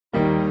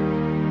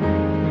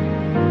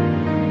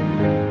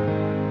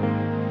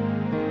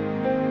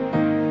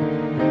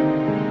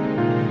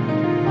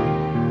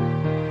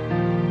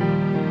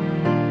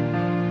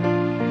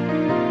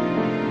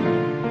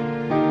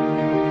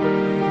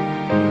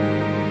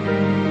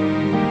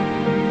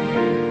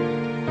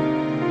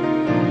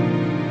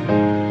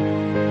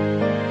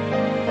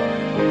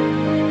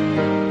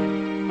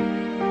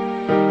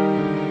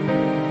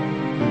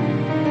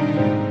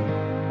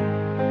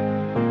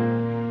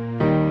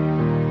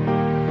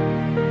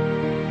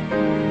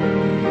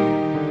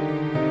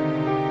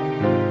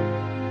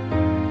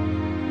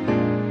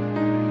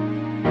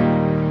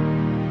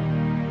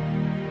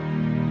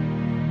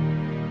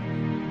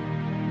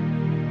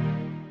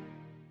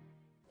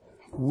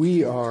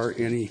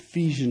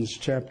Ephesians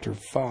chapter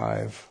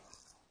 5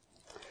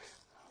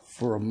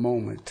 for a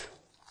moment.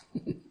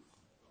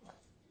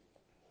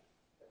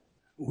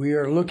 We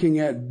are looking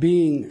at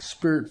being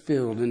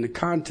Spirit-filled. In the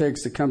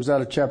context that comes out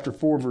of chapter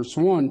 4, verse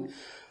 1,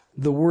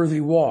 the worthy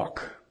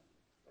walk.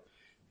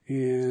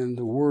 And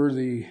the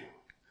worthy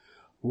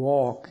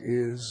walk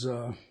is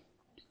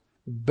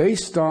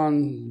based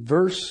on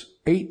verse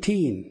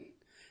 18.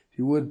 If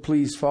you would,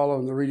 please follow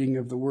in the reading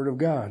of the Word of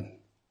God.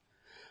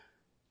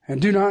 And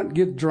do not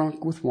get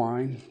drunk with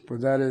wine, for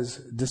that is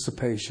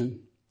dissipation,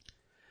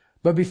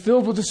 but be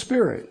filled with the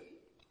Spirit,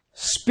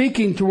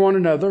 speaking to one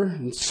another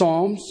in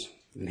psalms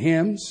and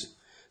hymns,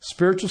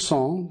 spiritual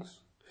songs,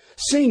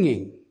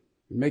 singing,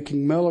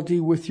 making melody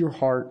with your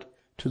heart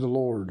to the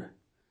Lord,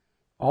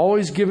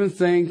 always giving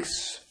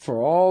thanks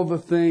for all the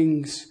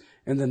things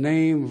in the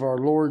name of our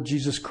Lord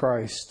Jesus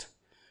Christ,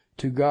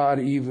 to God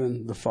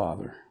even the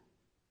Father.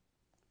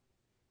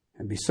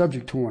 And be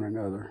subject to one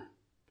another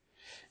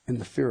in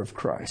the fear of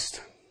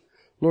Christ.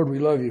 Lord, we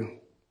love you.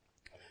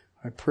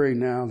 I pray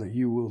now that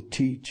you will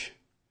teach.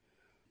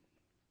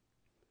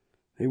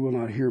 They will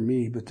not hear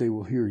me, but they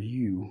will hear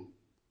you.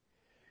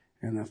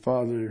 And that,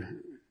 Father,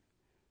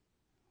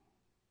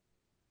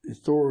 the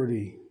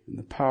authority and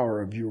the power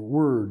of your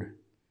word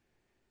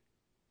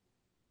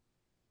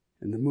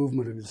and the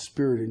movement of the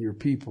Spirit in your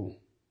people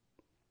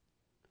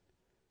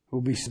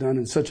will be done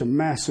in such a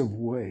massive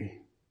way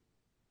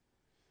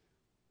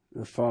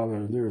that,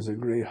 Father, there is a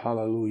great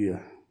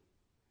hallelujah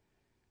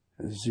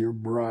as your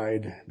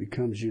bride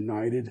becomes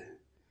united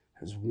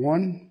as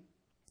one.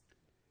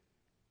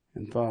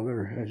 And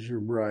Father, as your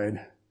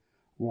bride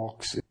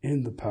walks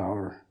in the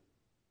power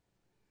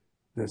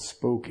that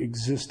spoke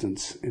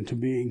existence into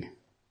being.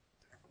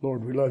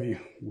 Lord, we love you.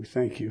 We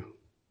thank you.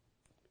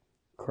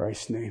 In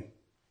Christ's name.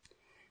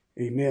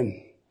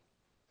 Amen.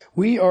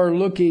 We are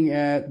looking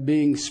at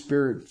being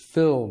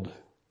Spirit-filled.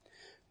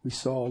 We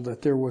saw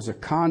that there was a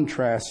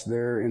contrast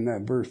there in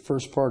that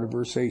first part of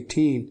verse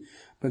 18.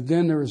 But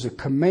then there is a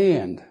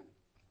command.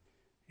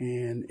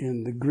 And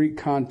in the Greek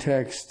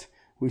context,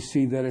 we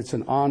see that it's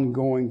an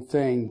ongoing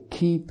thing.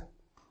 Keep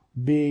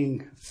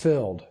being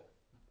filled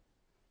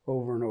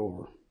over and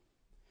over.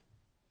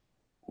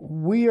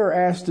 We are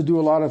asked to do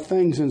a lot of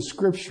things in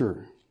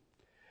Scripture.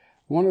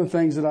 One of the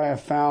things that I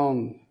have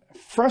found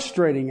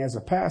frustrating as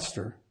a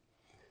pastor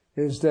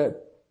is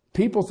that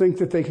people think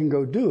that they can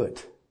go do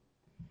it.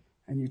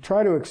 And you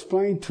try to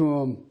explain to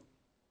them,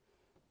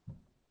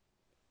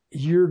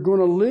 you're going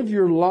to live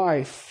your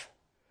life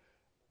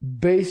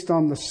based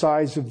on the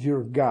size of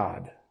your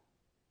God.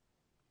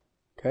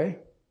 Okay?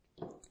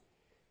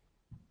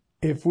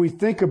 If we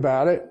think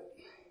about it,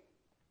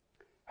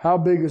 how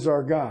big is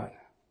our God?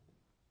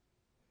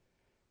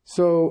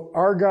 So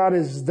our God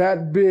is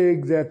that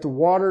big that the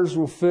waters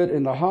will fit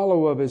in the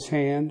hollow of his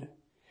hand,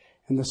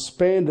 and the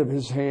span of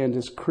his hand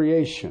is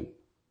creation.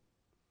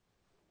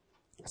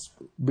 That's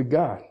big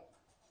God.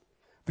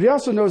 But he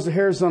also knows the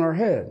hairs on our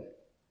head.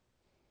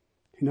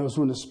 He knows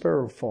when the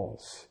sparrow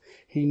falls.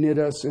 He knit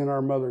us in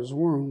our mother's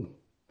womb.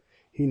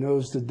 He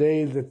knows the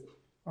day that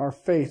our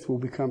faith will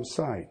become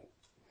sight,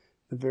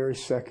 the very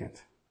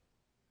second.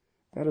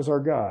 That is our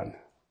God.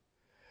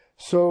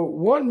 So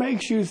what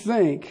makes you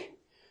think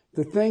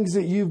the things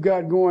that you've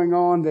got going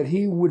on that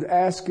he would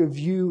ask of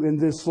you in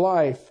this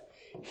life,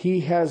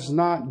 he has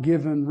not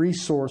given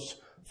resource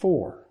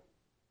for?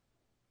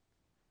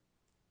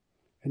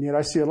 And yet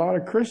I see a lot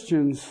of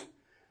Christians,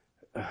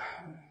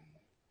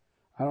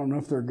 I don't know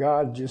if their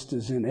God just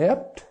is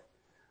inept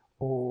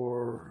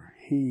or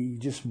he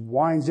just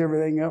winds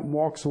everything up and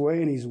walks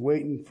away and he's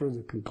waiting for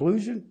the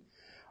conclusion.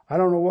 I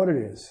don't know what it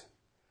is.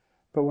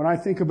 But when I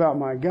think about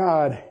my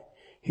God,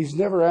 he's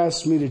never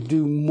asked me to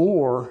do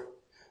more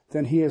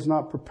than he has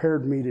not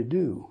prepared me to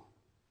do.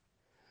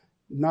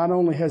 Not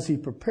only has he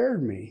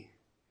prepared me,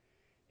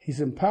 he's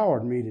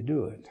empowered me to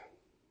do it.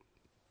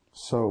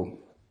 So,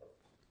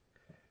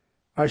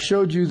 I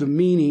showed you the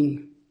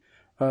meaning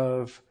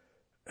of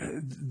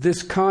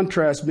this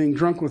contrast. Being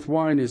drunk with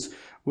wine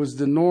was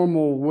the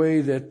normal way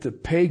that the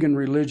pagan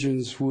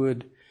religions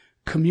would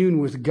commune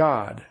with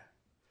God.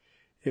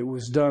 It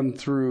was done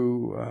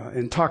through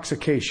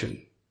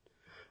intoxication.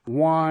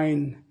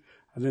 Wine,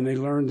 and then they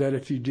learned that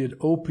if you did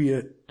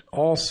opiate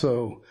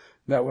also,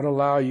 that would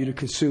allow you to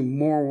consume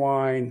more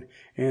wine,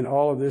 and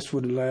all of this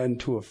would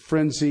lead to a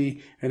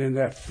frenzy, and in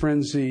that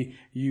frenzy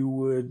you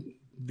would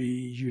be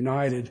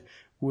united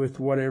with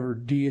whatever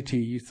deity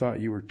you thought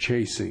you were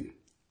chasing.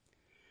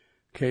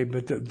 Okay,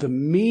 but the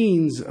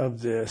means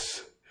of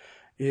this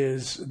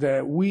is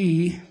that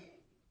we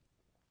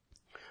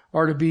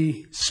are to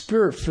be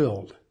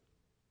Spirit-filled.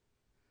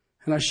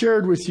 And I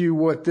shared with you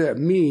what that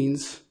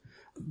means.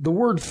 The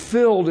word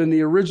filled in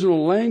the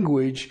original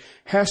language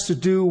has to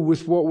do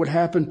with what would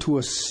happen to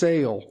a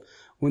sail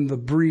when the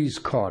breeze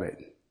caught it.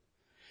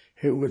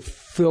 It would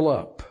fill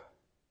up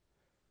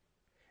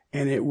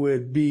and it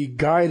would be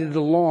guided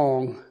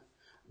along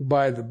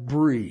by the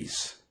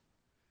breeze.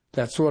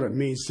 That's what it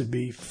means to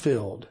be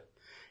filled.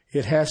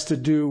 It has to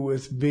do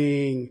with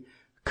being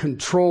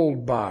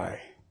controlled by,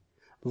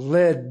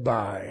 led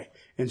by,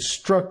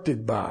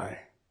 instructed by.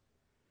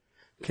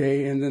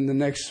 Okay, and then the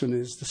next one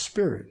is the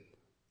Spirit.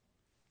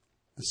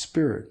 The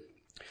Spirit.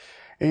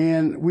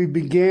 And we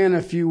began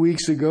a few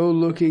weeks ago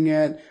looking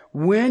at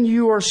when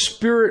you are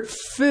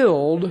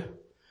Spirit-filled,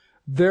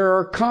 there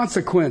are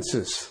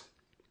consequences.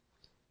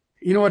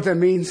 You know what that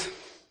means?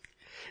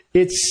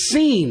 It's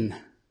seen.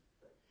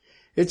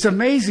 It's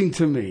amazing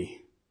to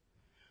me.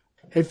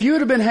 If you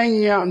would have been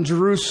hanging out in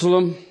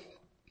Jerusalem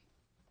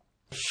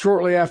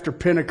shortly after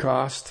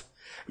Pentecost,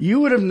 you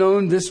would have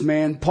known this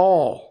man,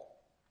 Paul.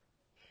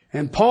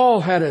 And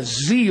Paul had a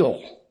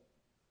zeal.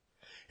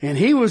 And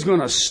he was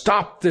going to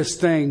stop this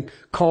thing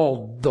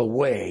called the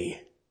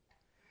Way.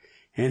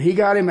 And he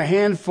got him a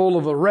handful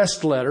of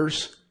arrest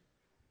letters.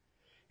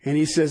 And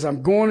he says,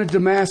 I'm going to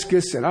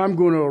Damascus and I'm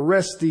going to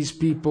arrest these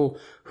people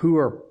who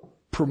are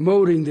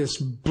promoting this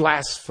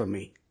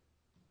blasphemy.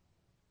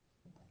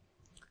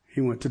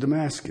 He went to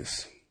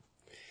Damascus.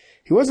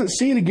 He wasn't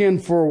seen again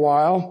for a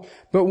while,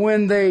 but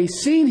when they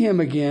seen him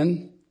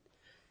again,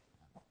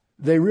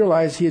 they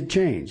realized he had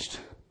changed.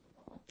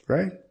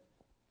 Right?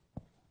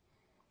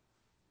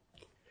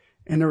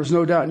 And there was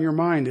no doubt in your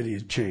mind that he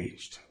had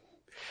changed.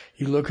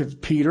 You look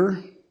at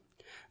Peter,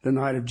 the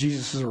night of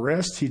Jesus'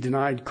 arrest, he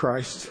denied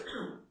Christ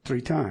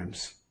 3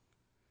 times.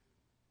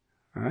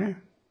 All right?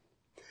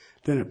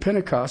 Then at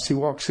Pentecost, he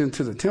walks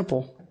into the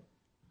temple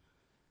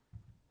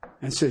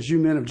and says, you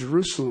men of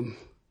Jerusalem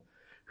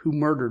who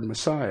murdered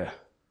Messiah.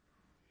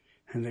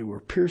 And they were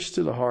pierced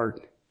to the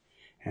heart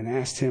and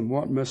asked him,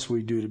 what must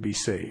we do to be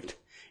saved?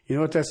 You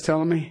know what that's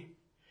telling me?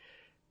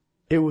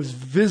 It was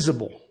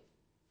visible.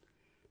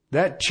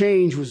 That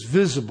change was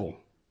visible.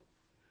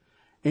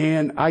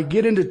 And I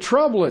get into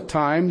trouble at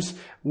times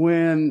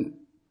when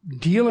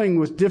dealing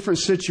with different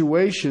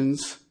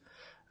situations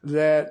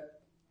that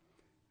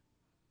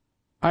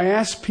I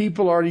ask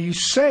people, are you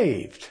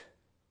saved?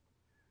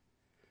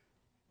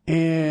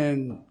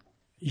 And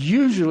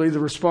usually the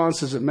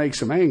response is it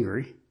makes them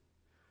angry.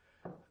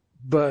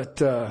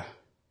 But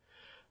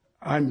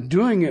I'm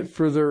doing it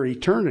for their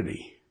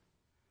eternity.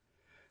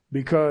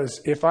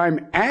 Because if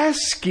I'm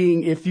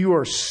asking if you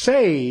are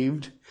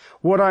saved,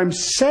 what I'm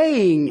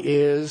saying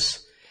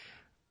is,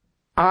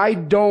 I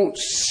don't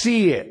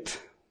see it.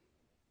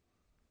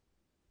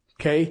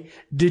 Okay?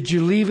 Did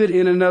you leave it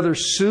in another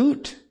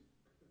suit?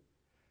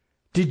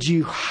 Did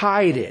you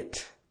hide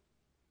it?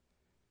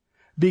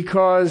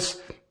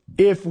 Because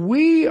if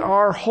we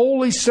are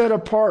wholly set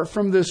apart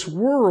from this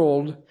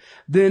world,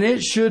 then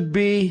it should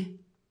be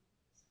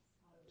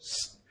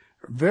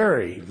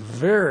very,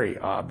 very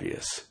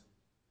obvious.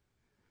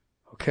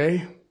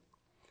 Okay?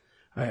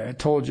 I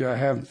told you I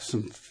have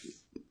some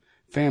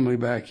family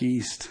back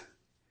east.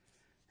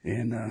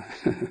 And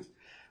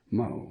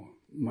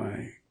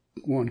my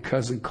one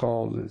cousin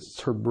called.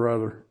 It's her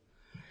brother.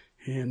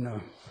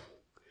 And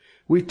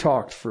we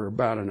talked for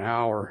about an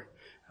hour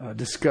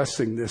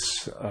discussing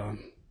this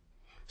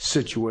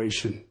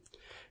situation.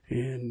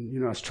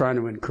 And, I was trying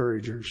to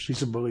encourage her.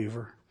 She's a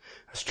believer.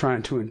 I was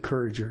trying to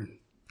encourage her.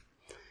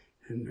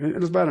 And it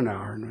was about an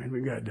hour, and we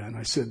got done.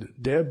 I said,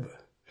 Deb,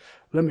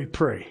 let me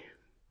pray.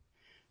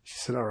 She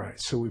said, all right.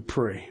 So we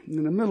pray.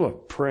 In the middle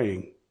of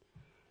praying,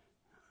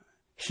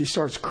 she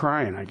starts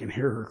crying. I can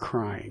hear her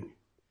crying.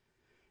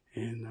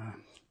 And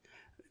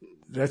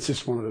that's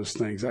just one of those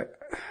things. I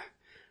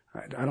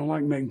don't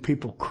like making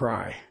people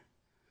cry.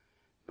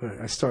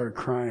 But I started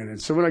crying. And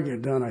so when I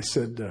get done, I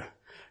said,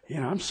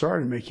 I'm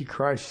sorry to make you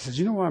cry. She says,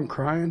 you know why I'm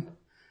crying?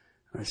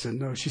 I said,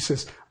 no. She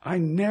says, I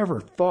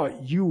never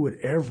thought you would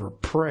ever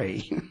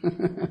pray.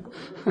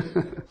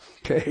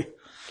 Okay.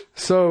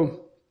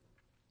 So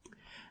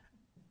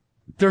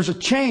there's a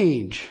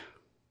change.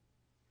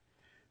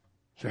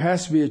 There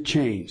has to be a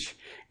change.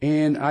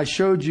 And I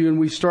showed you, and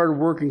we started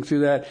working through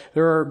that,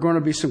 there are going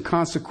to be some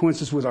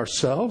consequences with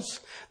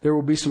ourselves. There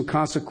will be some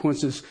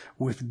consequences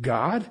with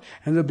God,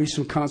 and there'll be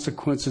some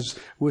consequences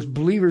with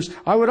believers.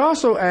 I would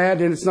also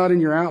add, and it's not in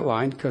your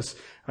outline because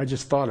I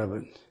just thought of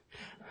it,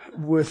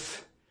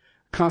 with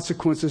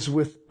consequences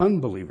with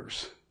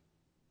unbelievers.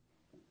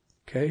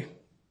 Okay?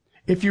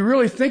 If you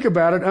really think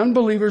about it,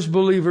 unbelievers,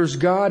 believers,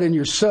 God, and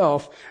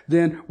yourself,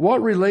 then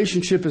what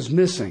relationship is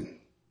missing?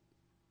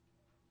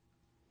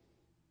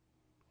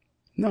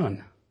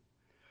 None.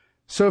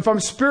 So if I'm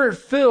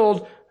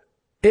Spirit-filled,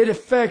 it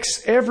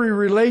affects every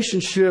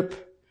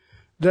relationship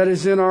that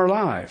is in our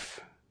life.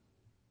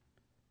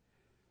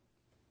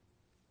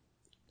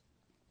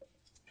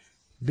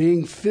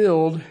 Being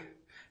filled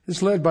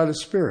is led by the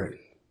Spirit.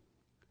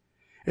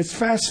 It's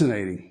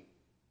fascinating.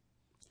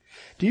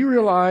 Do you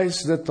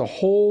realize that the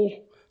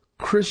whole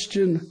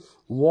Christian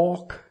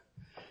walk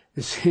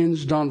is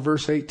hinged on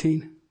verse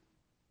 18?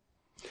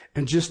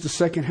 And just the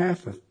second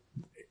half of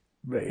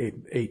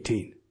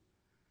 18.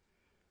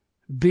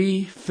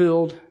 Be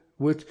filled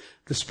with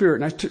the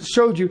Spirit. And I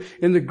showed you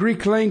in the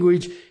Greek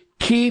language,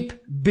 keep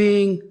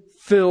being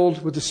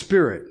filled with the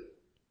Spirit.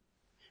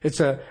 It's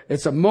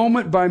a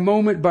moment by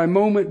moment by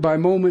moment by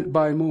moment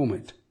by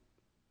moment.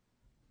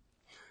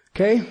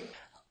 Okay?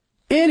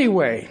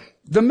 Anyway,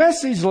 the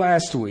message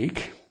last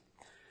week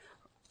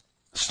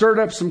stirred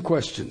up some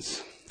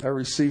questions. I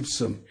received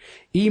some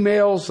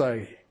emails.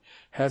 I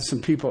had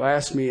some people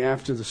ask me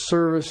after the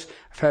service.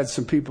 I've had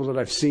some people that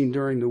I've seen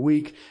during the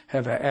week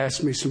have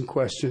asked me some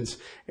questions.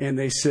 And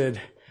they said,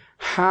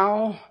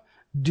 how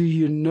do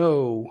you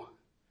know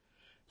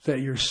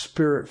that you're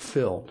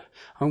Spirit-filled?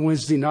 On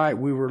Wednesday night,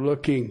 we were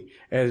looking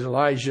at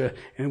Elijah,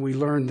 and we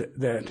learned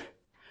that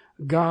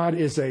God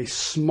is a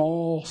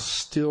small,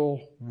 still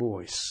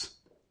voice.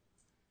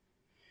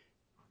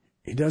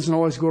 He doesn't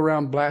always go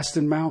around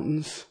blasting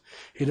mountains.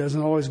 He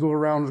doesn't always go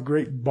around with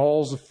great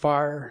balls of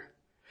fire.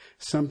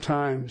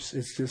 Sometimes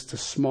it's just a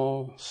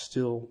small,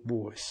 still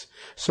voice.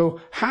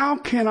 So how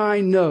can I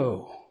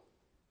know,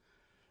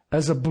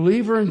 as a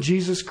believer in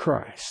Jesus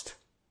Christ,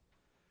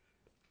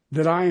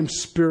 that I am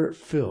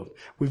Spirit-filled?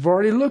 We've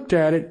already looked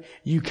at it.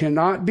 You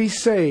cannot be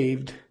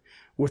saved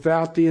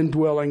without the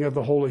indwelling of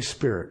the Holy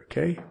Spirit,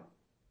 okay?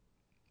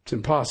 It's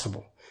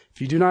impossible. If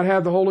you do not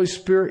have the Holy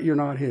Spirit, you're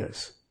not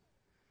His.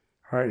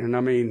 All right? And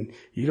I mean,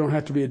 you don't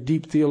have to be a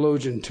deep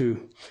theologian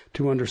to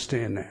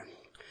understand that.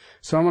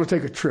 So I'm going to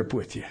take a trip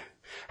with you.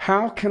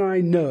 How can I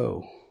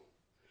know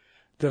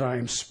that I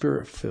am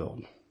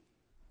Spirit-filled?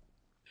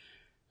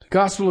 The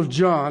Gospel of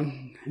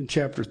John in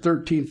chapter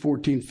 13,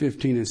 14,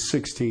 15, and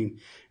 16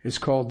 is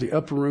called the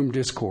Upper Room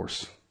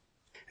Discourse.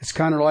 It's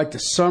kind of like the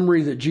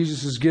summary that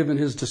Jesus has given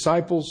His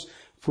disciples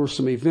for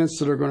some events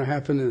that are going to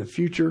happen in the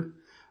future,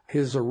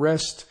 His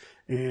arrest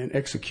and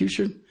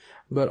execution,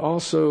 but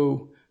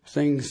also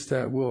things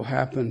that will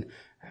happen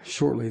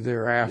shortly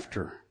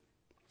thereafter.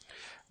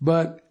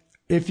 But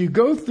if you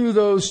go through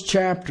those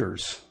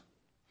chapters,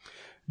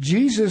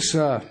 Jesus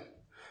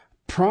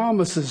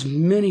promises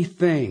many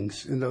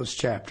things in those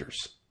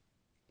chapters.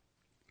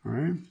 All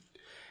right?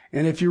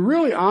 And if you're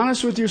really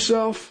honest with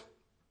yourself,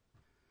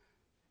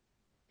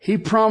 He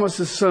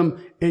promises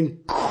some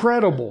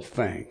incredible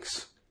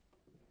things,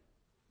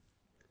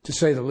 to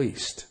say the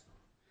least.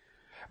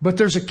 But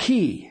there's a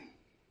key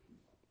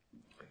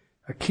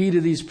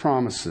to these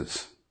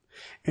promises.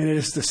 And it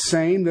is the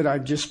same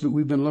that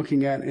we've been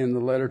looking at in the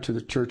letter to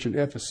the church in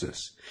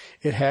Ephesus.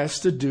 It has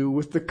to do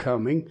with the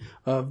coming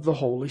of the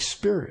Holy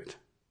Spirit.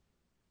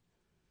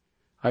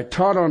 I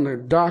taught on the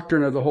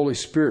doctrine of the Holy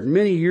Spirit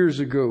many years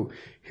ago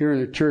here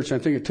in the church. I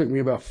think it took me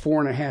about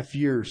 4.5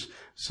 years.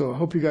 So I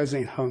hope you guys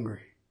ain't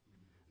hungry.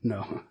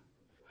 No.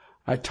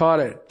 I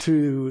taught it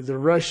to the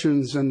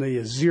Russians and the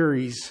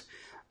Azeris,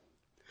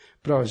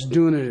 but I was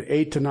doing it at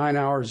 8 to 9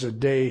 hours a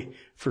day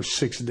for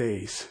 6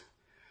 days.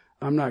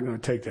 I'm not going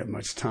to take that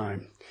much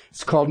time.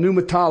 It's called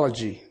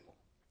pneumatology,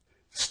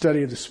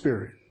 study of the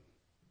Spirit.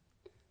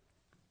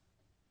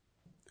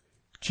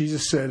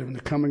 Jesus said in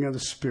the coming of the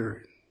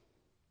Spirit.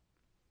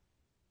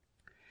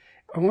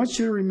 I want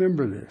you to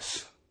remember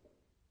this.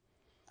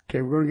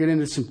 Okay, we're going to get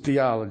into some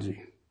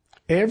theology.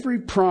 Every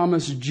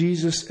promise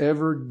Jesus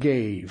ever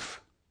gave,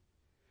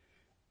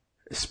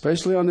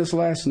 especially on this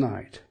last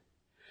night,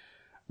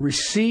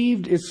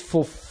 received its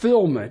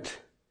fulfillment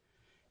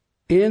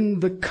in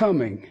the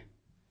coming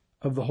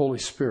of the Holy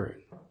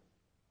Spirit.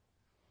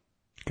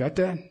 Got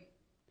that?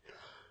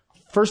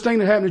 First thing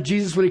that happened to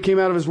Jesus when He came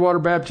out of His water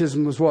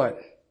baptism was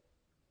what?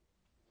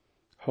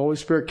 Holy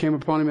Spirit came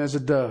upon Him as a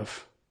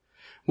dove.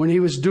 When He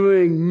was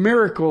doing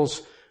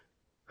miracles,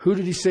 who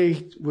did He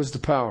say was the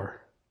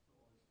power?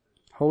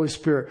 Holy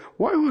Spirit.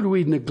 Why would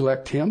we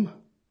neglect Him?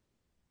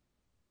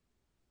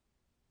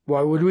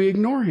 Why would we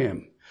ignore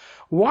Him?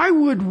 Why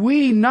would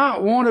we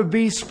not want to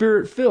be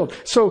Spirit-filled?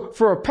 So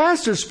for a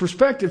pastor's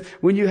perspective,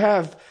 when you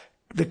have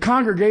the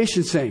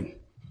congregation saying,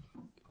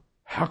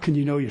 how can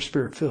you know you're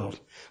Spirit-filled?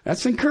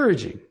 That's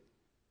encouraging.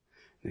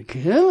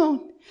 Come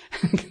on.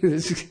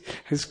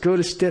 Let's go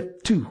to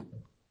step 2.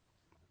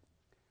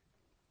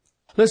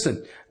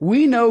 Listen,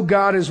 we know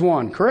God is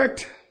one,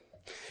 correct?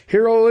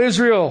 Hear, O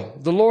Israel,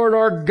 the Lord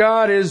our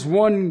God is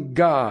one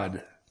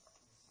God.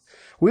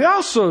 We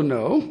also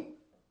know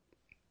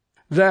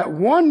that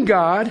one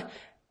God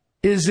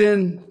is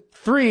in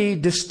 3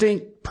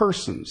 distinct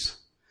persons.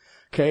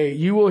 Okay,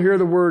 you will hear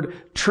the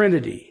word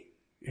Trinity.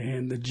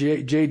 And the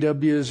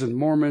JWs and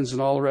Mormons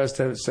and all the rest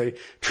of it say,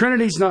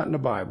 Trinity's not in the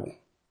Bible.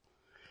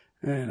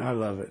 And I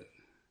love it.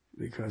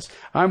 Because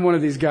I'm one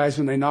of these guys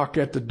when they knock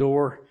at the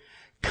door,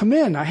 come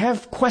in, I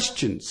have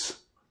questions.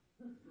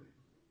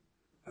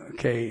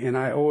 Okay, and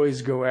I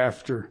always go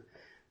after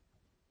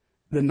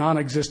the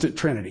non-existent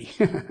Trinity.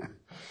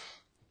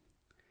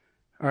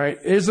 All right,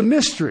 it is a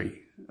mystery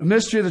of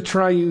the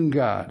triune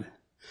God.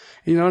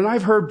 You know, and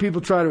I've heard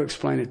people try to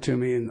explain it to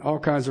me in all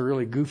kinds of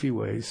really goofy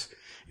ways.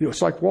 You know,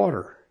 it's like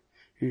water.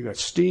 You got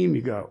steam,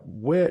 you got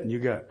wet, and you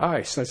got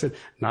ice. I said,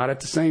 not at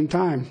the same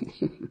time.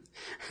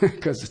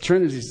 Because the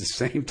Trinity is the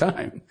same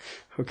time.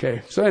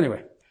 Okay, so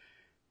anyway.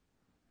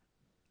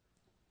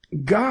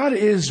 God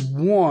is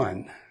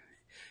one,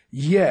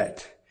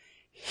 yet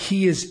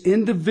He is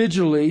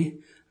individually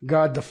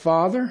God the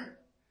Father,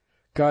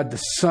 God the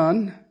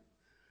Son,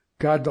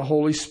 God the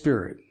Holy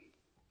Spirit.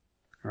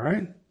 All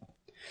right?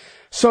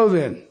 So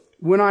then,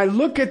 when I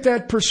look at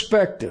that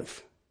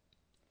perspective,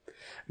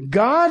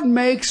 God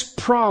makes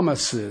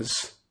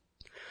promises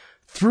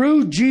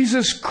through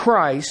Jesus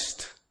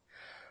Christ,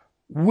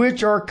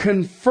 which are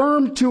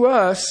confirmed to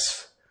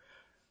us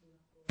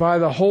by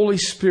the Holy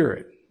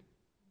Spirit.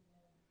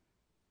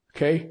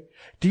 Okay?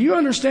 Do you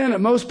understand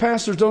that most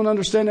pastors don't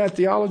understand that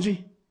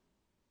theology?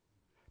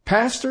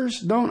 Pastors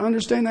don't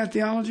understand that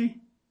theology?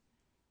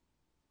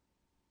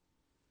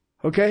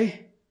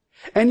 Okay?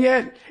 And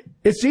yet,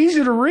 it's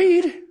easy to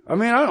read. I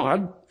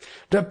mean,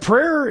 the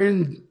prayer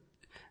in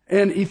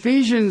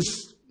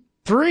Ephesians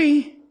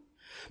 3,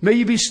 may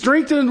you be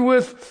strengthened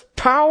with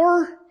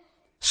power,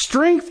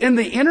 strength in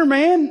the inner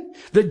man,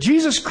 that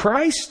Jesus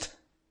Christ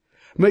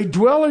may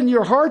dwell in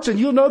your hearts, and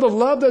you'll know the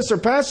love that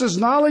surpasses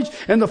knowledge,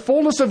 and the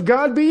fullness of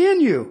God be in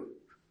you.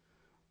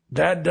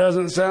 That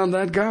doesn't sound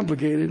that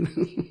complicated.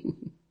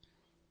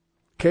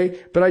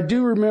 Okay? But I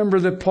do remember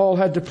that Paul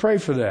had to pray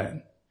for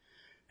that.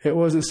 It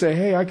wasn't say,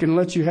 hey, I can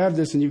let you have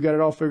this and you've got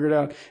it all figured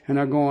out and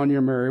now go on your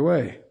merry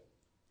way.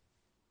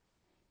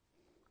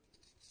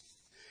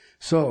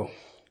 So,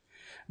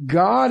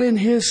 God in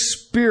His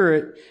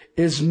Spirit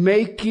is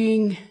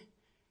making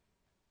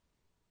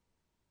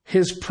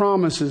His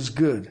promises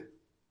good.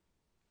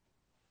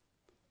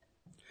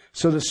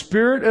 So the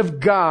Spirit of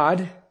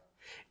God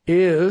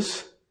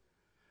is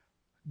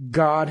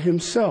God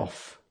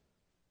Himself.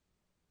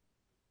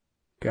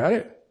 Got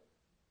it?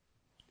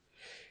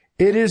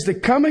 It is the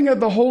coming of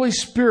the Holy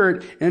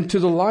Spirit into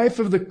the life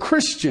of the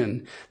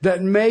Christian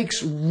that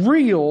makes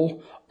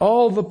real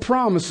all the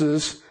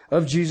promises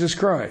of Jesus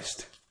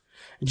Christ.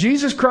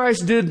 Jesus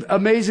Christ did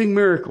amazing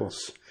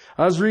miracles.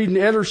 I was reading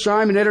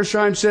Edersheim, and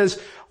Edersheim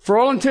says, for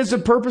all intents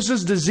and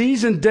purposes,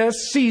 disease and death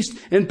ceased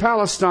in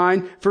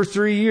Palestine for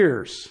 3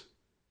 years.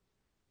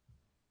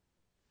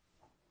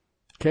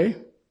 Okay?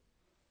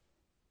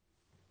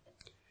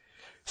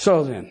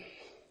 So then,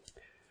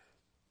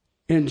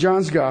 in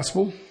John's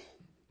Gospel,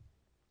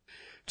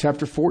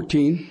 chapter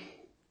 14,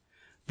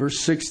 verse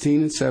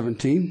 16 and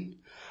 17,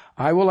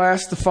 I will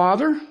ask the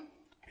Father,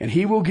 and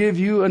He will give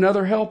you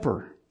another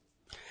helper,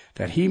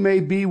 that He may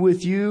be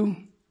with you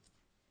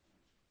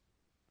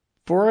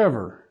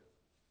forever.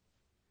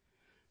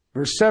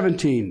 Verse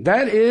 17,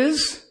 that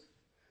is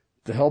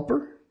the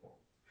helper,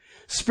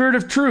 Spirit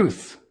of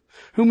truth,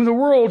 whom the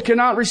world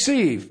cannot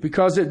receive,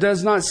 because it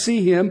does not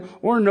see Him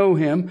or know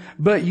Him,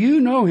 but you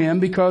know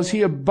Him, because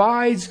He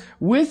abides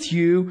with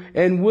you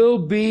and will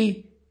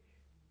be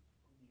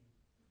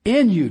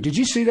in you. Did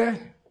you see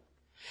that?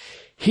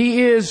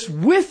 He is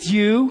with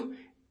you,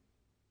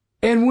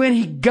 and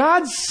when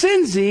God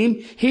sends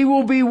Him, He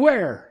will be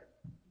where?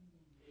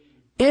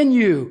 In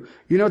you.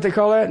 You know what they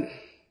call that?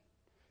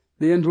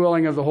 The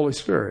indwelling of the Holy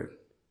Spirit.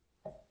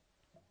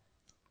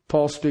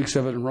 Paul speaks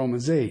of it in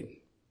Romans 8.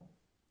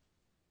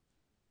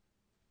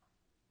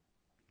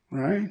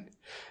 Right?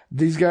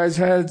 These guys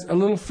had a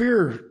little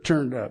fear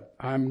turned up.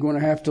 I'm going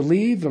to have to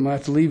leave. I'm going to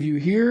have to leave you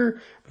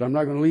here, but I'm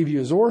not going to leave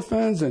you as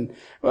orphans. And,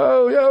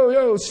 oh,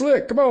 yo,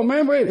 Slick, come on,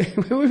 man, wait.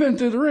 We've been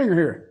through the ringer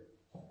here.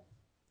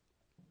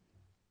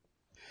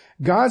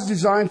 God's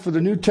design for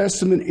the New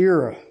Testament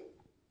era.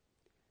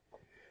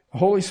 The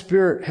Holy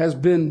Spirit has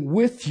been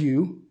with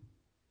you,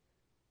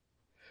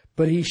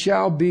 but He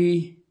shall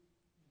be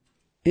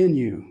in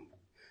you.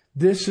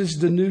 This is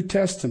the New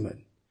Testament.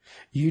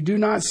 You do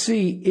not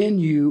see in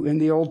you in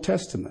the Old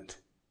Testament.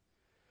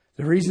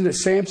 The reason that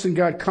Samson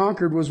got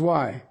conquered was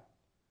why?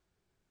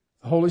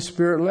 The Holy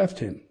Spirit left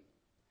him.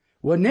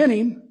 Wasn't in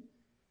him,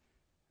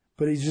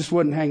 but he just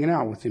wasn't hanging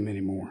out with him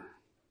anymore.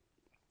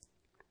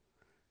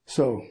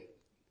 So,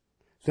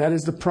 that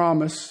is the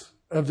promise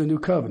of the new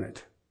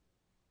covenant.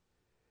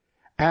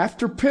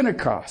 After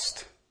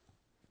Pentecost,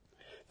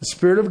 the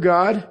Spirit of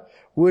God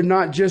would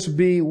not just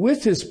be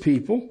with His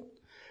people,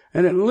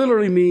 and it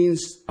literally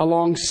means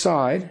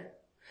alongside,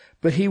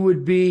 but He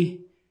would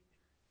be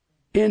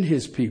in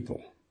His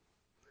people.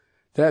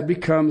 That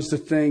becomes the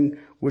thing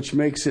which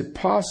makes it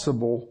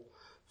possible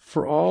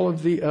for all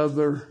of the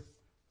other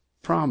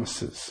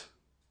promises.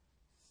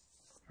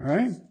 All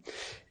right?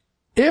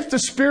 If the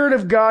Spirit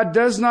of God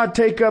does not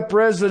take up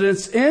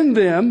residence in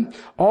them,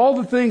 all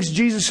the things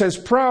Jesus has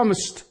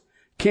promised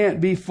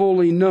can't be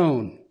fully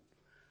known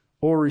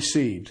or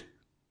received.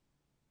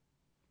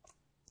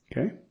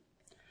 Okay?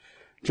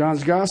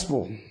 John's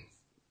Gospel,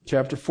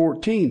 chapter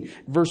 14,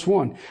 verse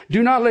 1.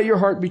 Do not let your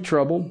heart be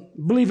troubled.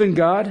 Believe in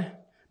God.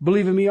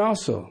 Believe in me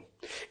also.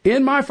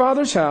 In my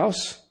Father's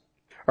house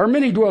are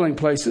many dwelling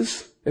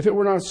places. If it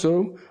were not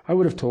so, I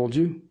would have told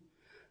you.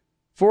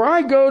 For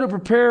I go to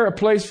prepare a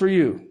place for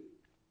you.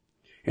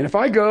 And if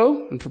I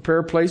go and prepare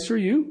a place for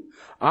you,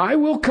 I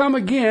will come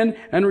again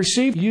and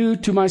receive you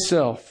to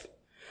myself,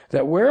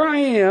 that where I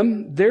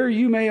am, there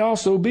you may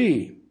also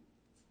be.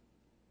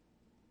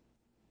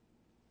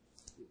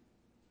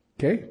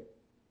 Okay?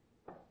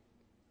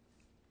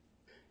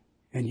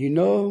 And you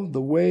know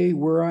the way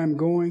where I'm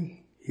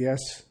going?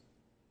 Yes.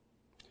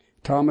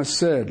 Thomas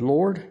said,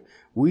 Lord,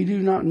 we do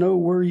not know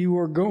where you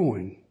are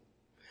going.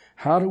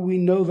 How do we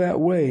know that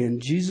way?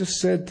 And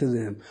Jesus said to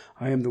them,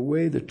 I am the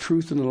way, the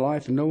truth, and the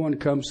life, and no one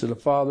comes to the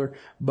Father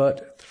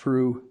but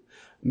through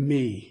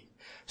me.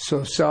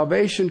 So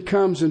salvation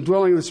comes and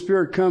dwelling of the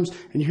Spirit comes,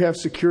 and you have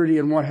security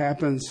in what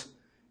happens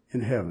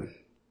in heaven.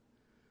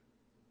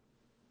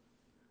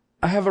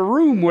 I have a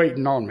room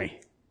waiting on me.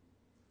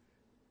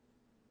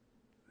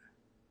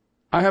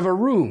 I have a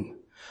room.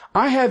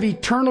 I have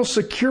eternal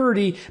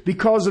security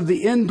because of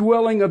the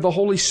indwelling of the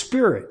Holy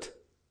Spirit.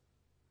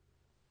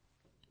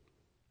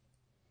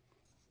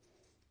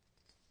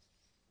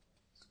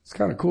 It's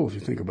kind of cool if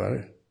you think about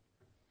it.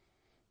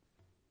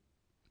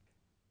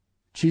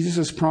 Jesus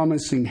is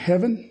promising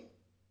heaven.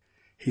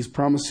 He's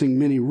promising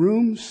many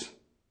rooms.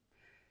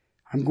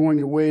 I'm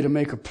going away to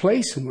make a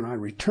place, and when I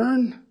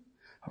return,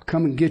 I'll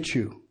come and get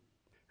you.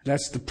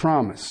 That's the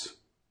promise.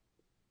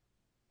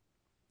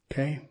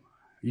 Okay?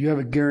 You have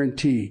a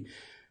guarantee.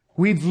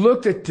 We've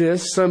looked at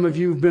this. Some of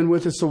you have been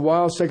with us a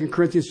while. 2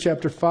 Corinthians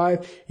chapter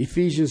 5,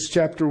 Ephesians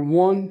chapter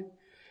 1.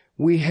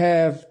 We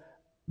have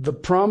the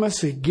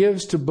promise it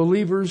gives to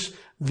believers,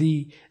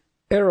 the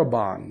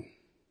Arrabon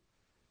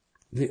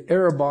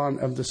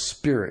of the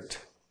Spirit.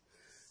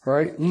 All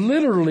right?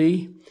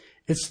 Literally,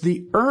 it's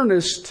the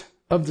earnest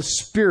of the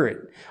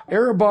Spirit.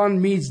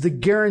 Arrabon means the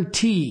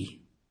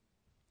guarantee.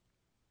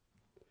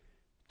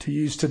 To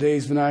use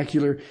today's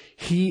vernacular,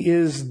 He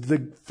is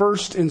the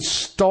first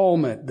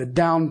installment, the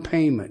down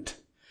payment.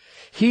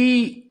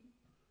 He,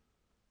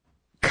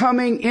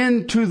 coming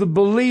into the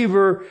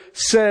believer,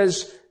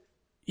 says,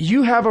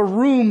 you have a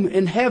room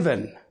in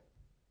heaven,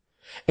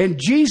 and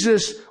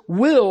Jesus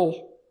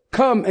will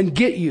come and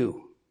get you.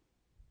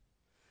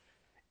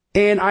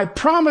 And I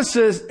promise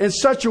this in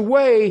such a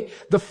way,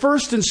 the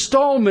first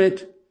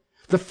installment,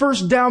 the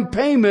first down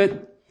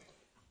payment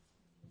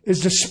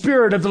is the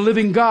Spirit of the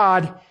living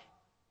God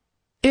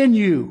in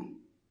you.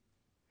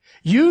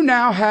 You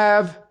now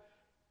have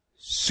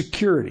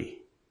security.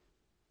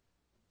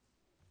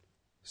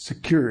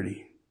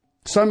 Security.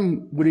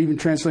 Some would even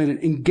translate an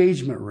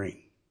engagement ring.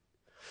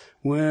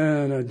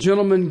 When a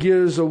gentleman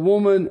gives a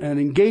woman an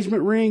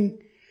engagement ring,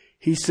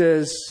 he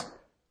says,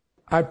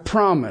 I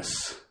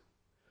promise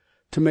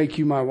to make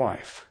you my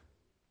wife.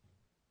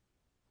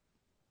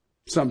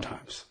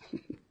 Sometimes.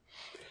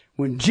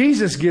 When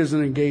Jesus gives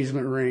an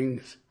engagement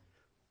ring,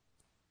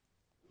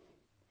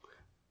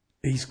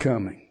 He's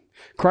coming.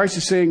 Christ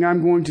is saying,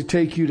 I'm going to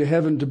take you to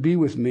heaven to be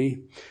with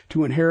me,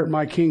 to inherit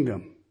my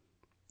kingdom.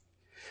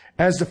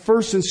 As the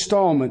first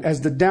installment, as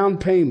the down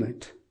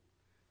payment,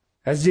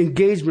 as the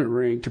engagement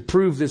ring to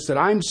prove this, that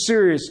I'm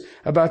serious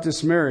about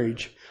this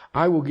marriage,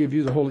 I will give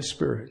you the Holy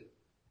Spirit.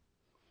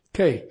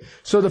 Okay,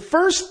 so the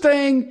first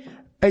thing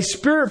a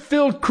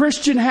Spirit-filled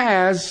Christian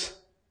has,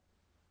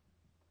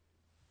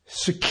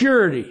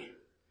 security,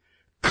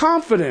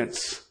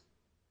 confidence.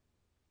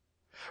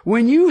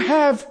 When you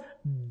have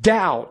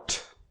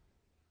doubt,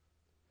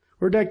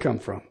 where'd that come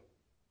from?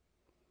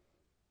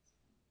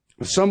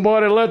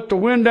 Somebody let the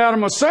wind out of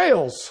my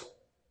sails.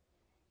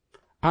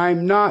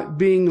 I'm not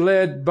being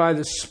led by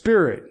the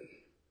Spirit.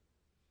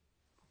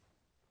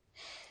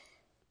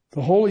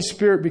 The Holy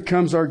Spirit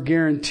becomes our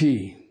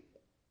guarantee.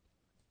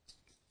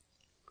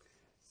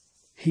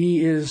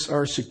 He is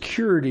our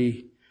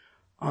security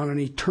on an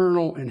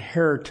eternal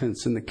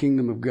inheritance in the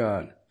kingdom of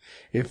God.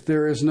 If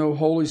there is no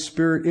Holy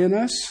Spirit in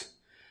us,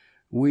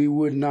 we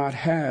would not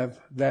have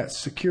that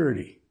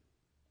security.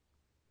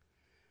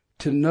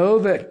 To know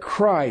that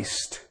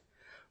Christ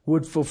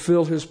would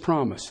fulfill His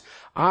promise.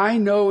 I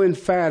know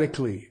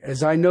emphatically,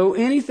 as I know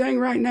anything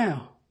right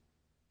now,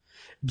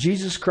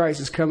 Jesus Christ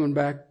is coming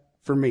back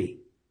for me.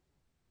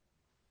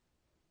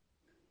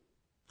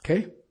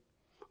 Okay?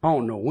 I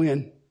don't know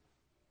when.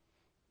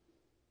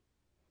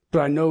 But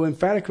I know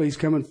emphatically He's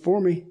coming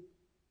for me.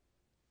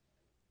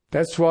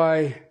 That's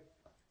why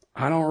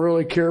I don't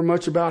really care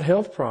much about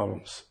health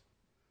problems.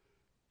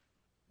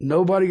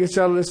 Nobody gets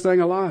out of this thing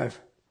alive.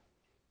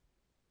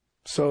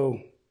 So,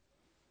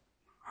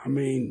 I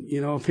mean,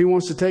 if He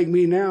wants to take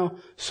me now,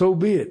 so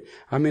be it.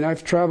 I mean,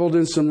 I've traveled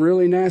in some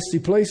really nasty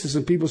places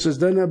and people says,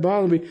 doesn't that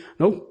bother me?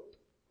 Nope.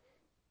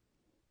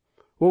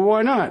 Well,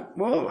 why not?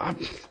 Well,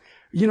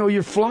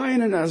 you're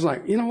flying, and I was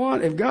like, you know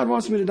what? If God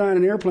wants me to die in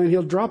an airplane,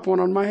 He'll drop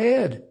one on my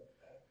head.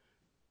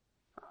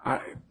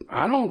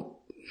 I don't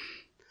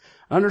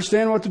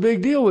understand what the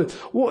big deal is.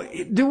 Well,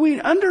 do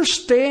we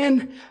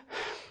understand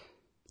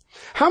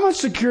how much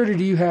security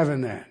do you have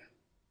in that?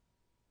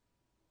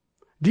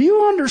 Do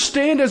you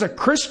understand as a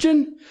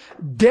Christian,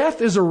 death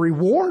is a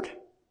reward?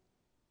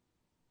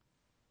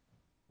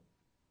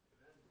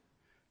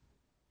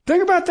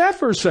 Think about that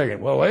for a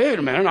second. Well, wait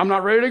a minute, I'm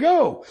not ready to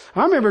go.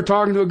 I remember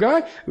talking to a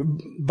guy,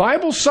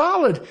 Bible's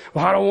solid.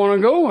 Well, I don't want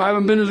to go. I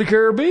haven't been to the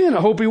Caribbean.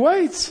 I hope he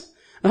waits.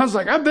 And I was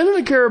like, I've been to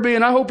the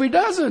Caribbean. I hope he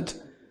doesn't.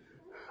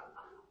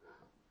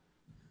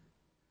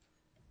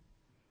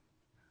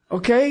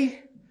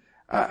 Okay?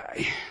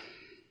 I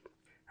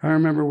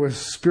remember with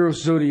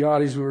Spiros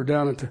Zodhiates, we were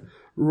down at the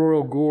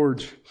Royal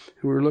Gorge,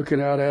 and we were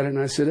looking out at it, and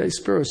I said, hey,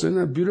 Spiros, isn't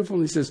that beautiful?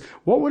 And he says,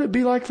 what would it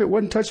be like if it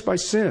wasn't touched by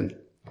sin?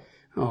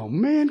 Oh,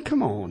 man,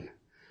 come on.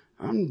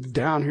 I'm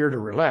down here to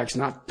relax,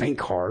 not think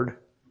hard.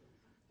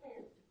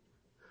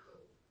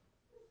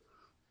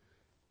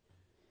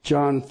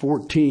 John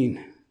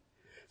 14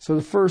 So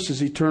the first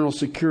is eternal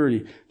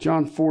security.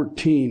 John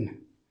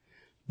 14,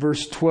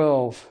 verse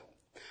 12.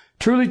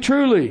 Truly,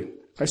 truly,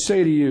 I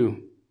say to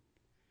you,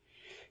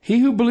 he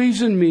who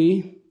believes in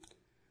me,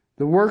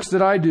 the works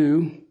that I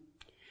do,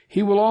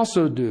 he will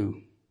also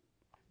do.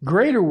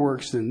 Greater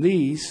works than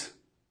these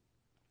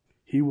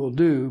he will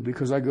do,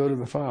 because I go to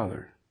the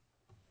Father.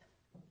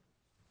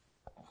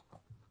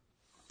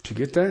 Did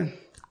you get that?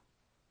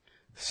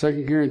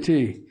 Second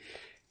guarantee.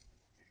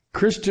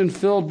 Christian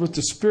filled with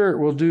the Spirit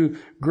will do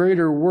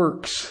greater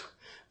works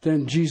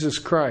than Jesus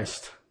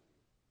Christ.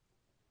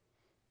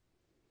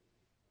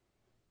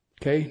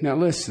 Okay, now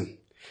listen.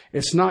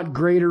 It's not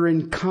greater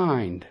in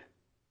kind.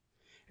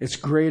 It's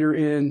greater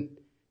in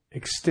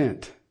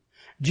extent.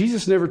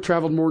 Jesus never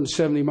traveled more than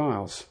 70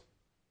 miles.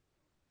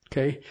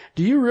 Okay,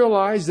 do you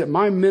realize that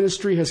my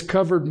ministry has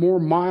covered more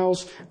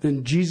miles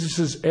than Jesus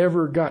has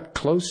ever got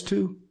close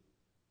to?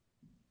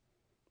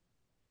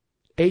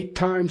 8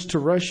 times to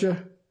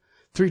Russia,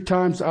 3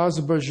 times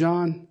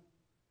Azerbaijan,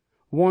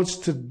 once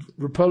to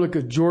Republic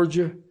of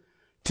Georgia,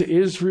 to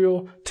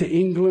Israel, to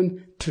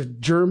England, to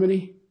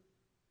Germany.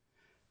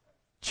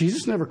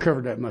 Jesus never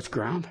covered that much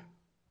ground.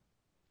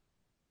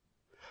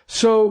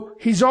 So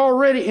he's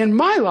already, in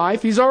my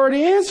life, he's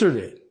already answered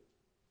it.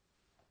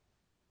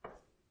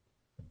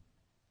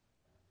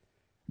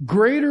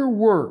 Greater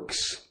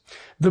works.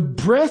 The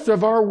breadth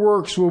of our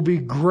works will be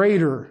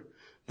greater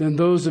than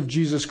those of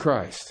Jesus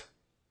Christ.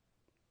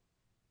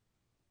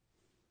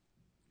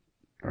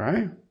 All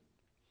right?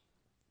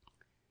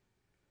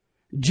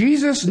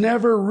 Jesus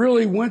never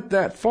really went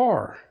that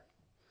far.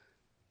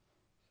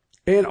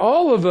 And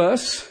all of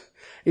us,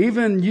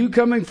 even you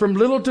coming from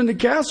Littleton to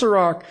Castle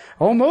Rock,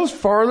 almost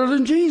farther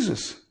than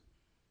Jesus.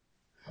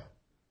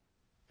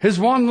 His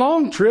one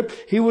long trip,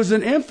 he was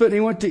an infant and he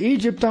went to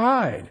Egypt to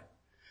hide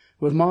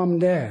with mom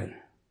and dad.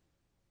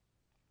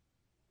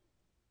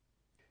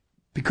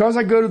 Because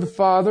I go to the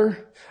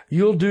Father,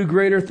 you'll do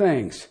greater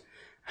things.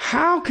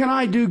 How can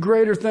I do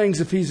greater things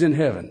if he's in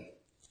heaven?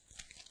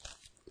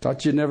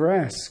 Thought you'd never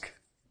ask.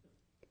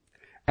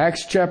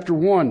 Acts chapter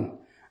 1,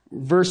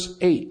 verse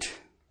 8.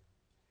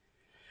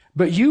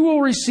 But you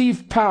will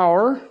receive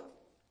power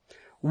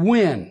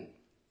when?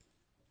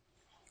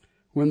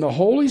 When the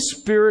Holy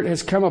Spirit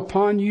has come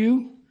upon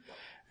you,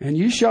 and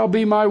you shall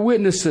be my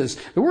witnesses.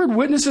 The word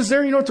witnesses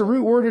there, you know what the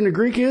root word in the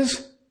Greek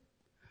is?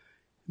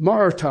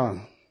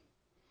 Martyr.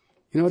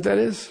 You know what that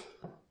is?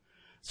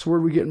 It's the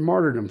word we get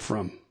martyrdom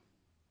from.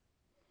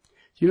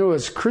 You know,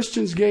 as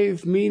Christians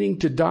gave meaning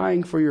to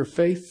dying for your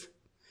faith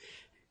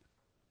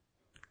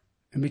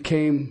and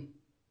became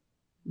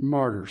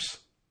martyrs.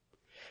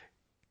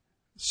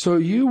 So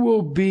you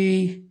will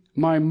be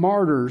my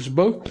martyrs,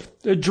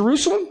 both at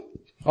Jerusalem,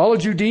 all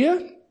of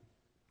Judea,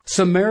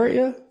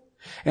 Samaria,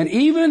 and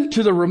even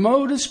to the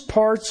remotest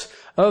parts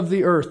of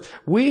the earth.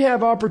 We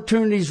have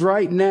opportunities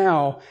right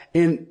now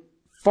in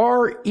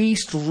Far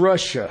East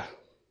Russia.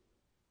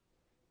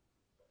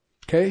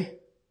 Okay?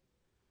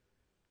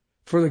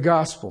 For the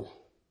gospel.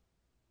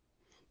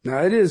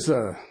 Now it is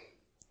a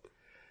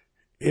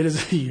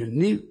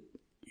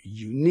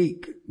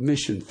unique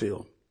mission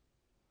field.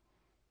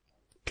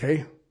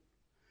 Okay?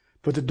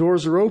 But the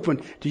doors are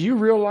open. Do you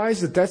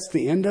realize that that's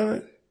the end of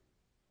it?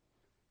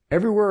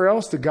 Everywhere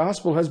else the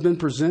gospel has been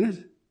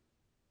presented.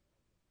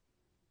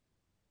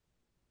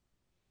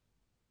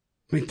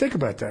 I mean, think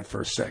about that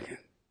for a second.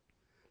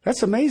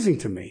 That's amazing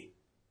to me.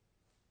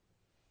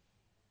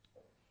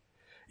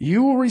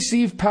 You will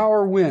receive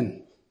power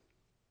when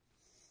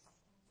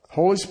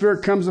Holy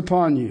Spirit comes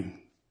upon you.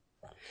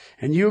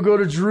 And you'll go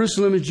to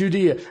Jerusalem and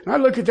Judea. And I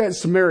look at that in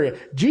Samaria.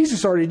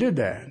 Jesus already did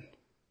that.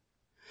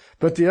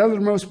 But the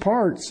othermost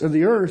parts of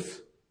the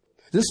earth,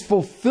 this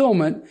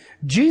fulfillment,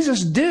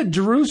 Jesus did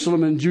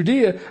Jerusalem and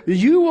Judea.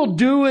 You will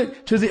do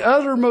it to the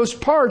uttermost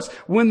parts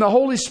when the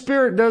Holy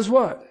Spirit does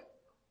what?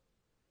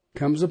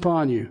 Comes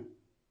upon you.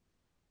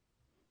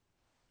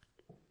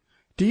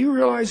 Do you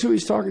realize who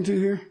he's talking to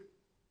here?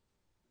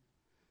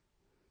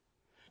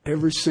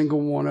 Every single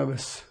one of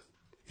us.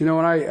 You know,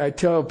 when I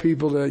tell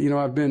people that, you know,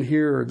 I've been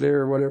here or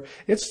there or whatever,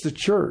 it's the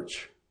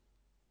church.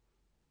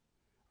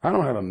 I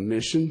don't have a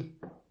mission.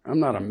 I'm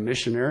not a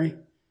missionary.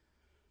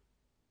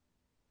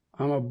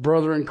 I'm a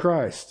brother in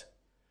Christ.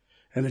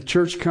 And the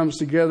church comes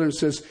together and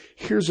says,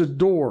 here's a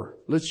door.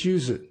 Let's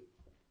use it.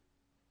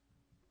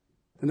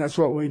 And that's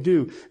what we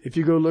do. If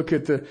you go look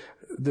at the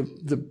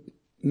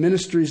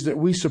ministries that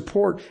we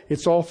support,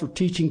 it's all for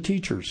teaching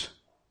teachers.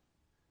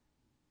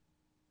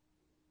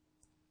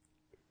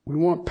 We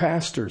want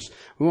pastors.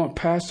 We want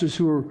pastors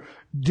who are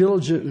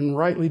diligent in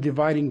rightly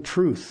dividing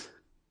truth.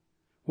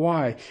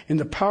 Why? In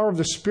the power of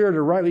the Spirit,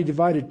 a rightly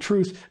divided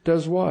truth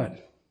does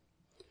what?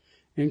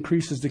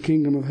 Increases the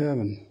kingdom of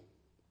heaven.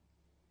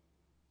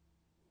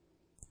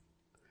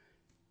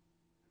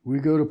 We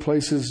go to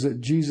places that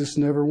Jesus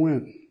never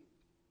went.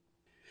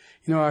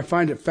 You know, I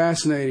find it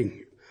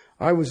fascinating.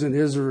 I was in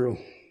Israel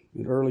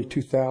in early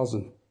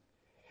 2000.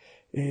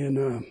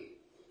 And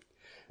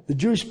the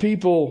Jewish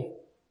people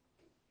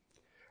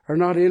are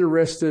not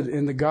interested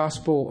in the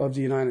gospel of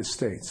the United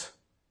States.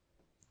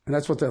 And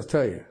that's what they'll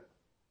tell you.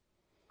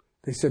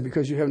 They said,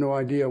 because you have no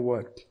idea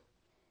what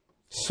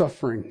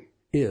suffering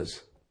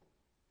is.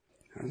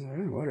 I was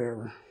like,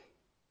 whatever.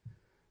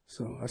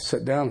 So I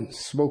sat down and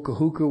smoked a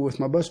hookah with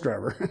my bus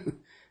driver.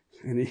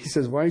 And he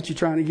says, why aren't you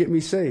trying to get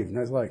me saved? And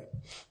I was like,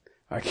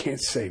 I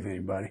can't save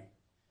anybody.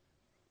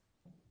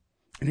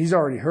 And he's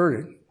already heard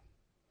it.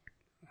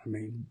 I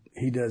mean,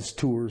 he does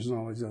tours and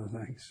all these other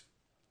things.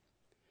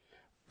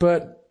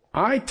 But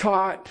I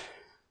taught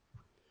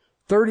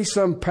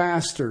 30-some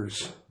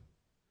pastors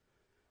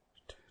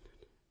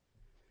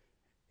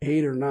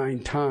 8 or 9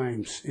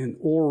 times in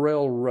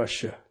Orel,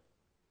 Russia.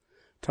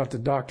 Taught the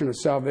doctrine of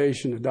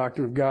salvation, the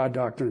doctrine of God,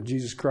 doctrine of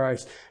Jesus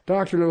Christ,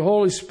 doctrine of the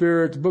Holy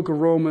Spirit, the book of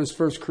Romans,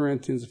 1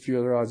 Corinthians, a few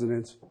other odds and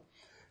ends.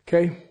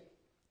 Okay?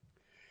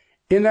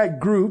 In that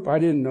group, I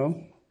didn't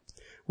know,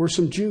 were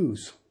some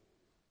Jews.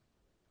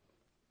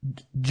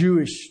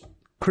 Jewish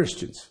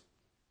Christians.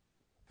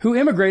 Who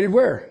immigrated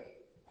where?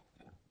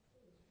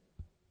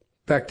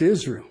 Back to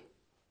Israel.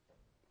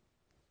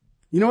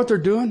 You know what they're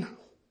doing?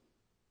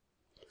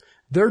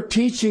 They're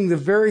teaching the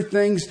very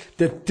things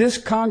that this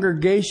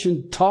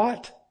congregation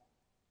taught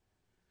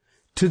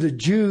to the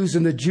Jews,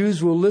 and the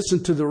Jews will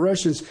listen to the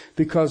Russians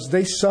because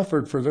they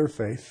suffered for their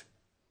faith.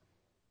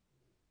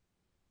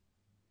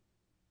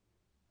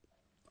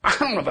 I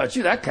don't know about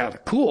you, that's kind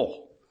of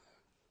cool.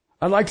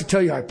 I'd like to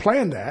tell you I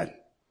planned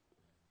that,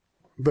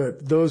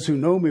 but those who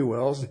know me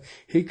well,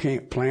 he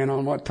can't plan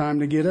on what time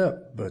to get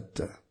up. But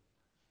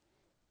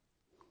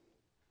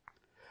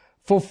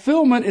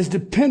fulfillment is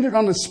dependent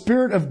on the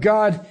Spirit of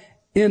God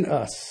in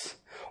us,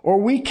 or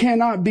we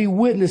cannot be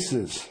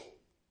witnesses.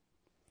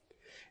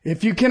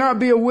 If you cannot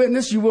be a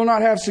witness, you will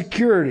not have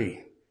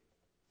security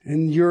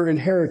in your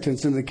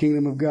inheritance in the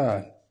kingdom of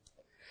God.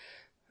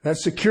 That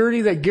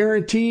security, that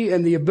guarantee,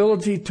 and the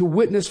ability to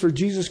witness for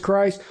Jesus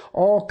Christ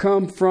all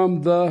come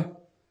from the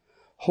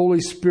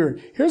Holy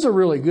Spirit. Here's a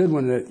really good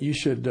one that you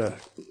should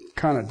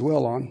kind of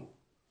dwell on.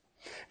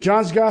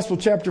 John's Gospel,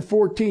 chapter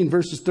 14,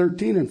 verses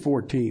 13 and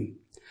 14.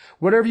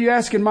 Whatever you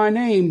ask in my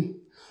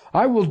name,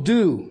 I will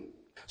do,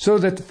 so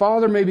that the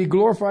Father may be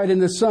glorified in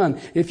the Son.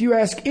 If you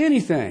ask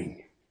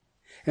anything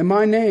in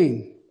my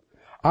name,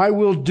 I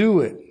will do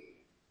it.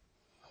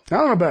 I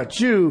don't know about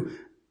you.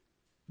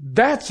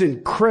 That's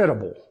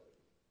incredible.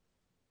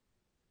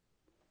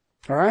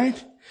 All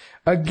right?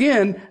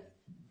 Again,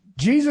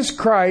 Jesus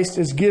Christ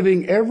is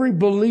giving every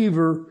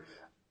believer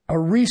a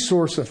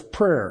resource of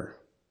prayer.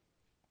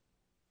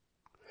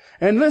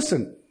 And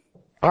listen,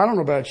 I don't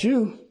know about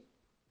you.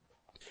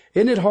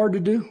 Isn't it hard to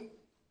do?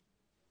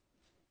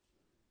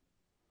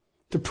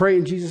 To pray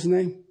in Jesus'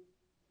 name?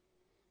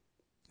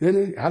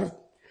 Isn't it?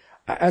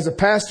 As a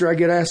pastor, I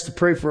get asked to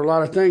pray for a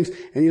lot of things.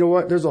 And you know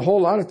what? There's a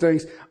whole lot of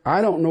things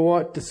I don't know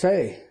what to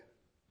say.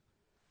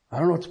 I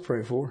don't know what to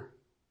pray for.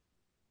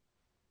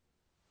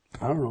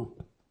 I don't know.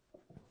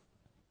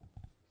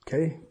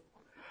 Okay?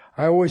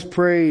 I always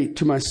pray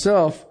to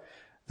myself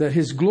that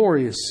His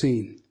glory is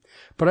seen.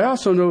 But I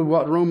also know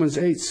what Romans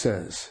 8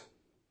 says.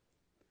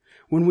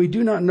 When we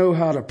do not know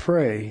how to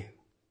pray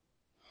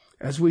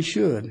as we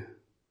should,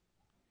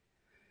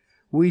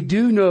 we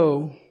do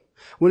know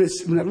when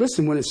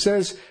it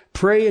says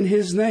pray in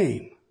His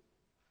name,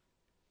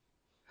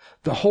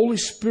 the Holy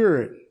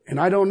Spirit, and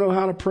I don't know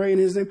how to pray in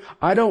His name.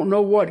 I don't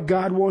know what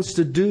God wants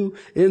to do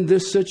in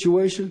this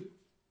situation.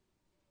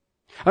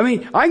 I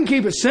mean, I can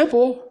keep it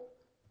simple.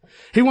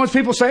 He wants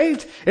people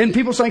saved and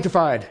people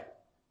sanctified.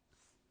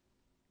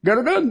 Got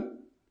it done.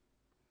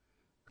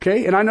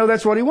 Okay, and I know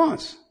that's what He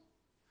wants.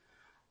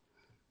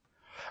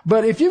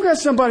 But if you've got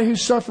somebody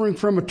who's suffering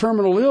from a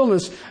terminal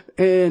illness,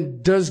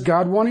 and does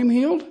God want him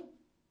healed?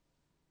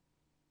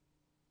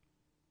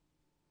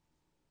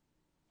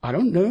 I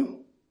don't know.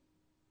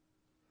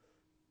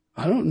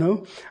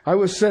 I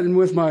was sitting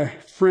with my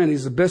friend.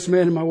 He's the best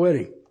man in my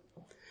wedding.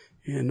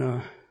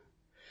 And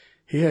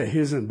he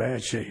was in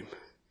bad shape.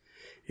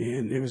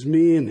 And it was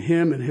me and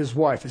him and his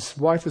wife. His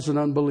wife is an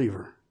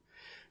unbeliever.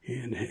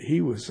 And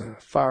he was a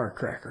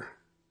firecracker.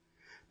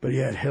 But he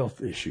had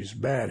health issues,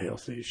 bad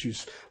health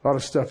issues. A lot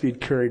of stuff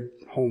he'd carried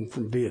home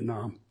from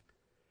Vietnam.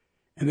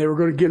 And they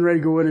were getting ready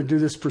to go in and do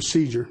this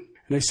procedure.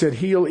 And they said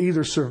he'll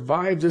either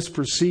survive this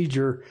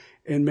procedure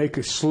and make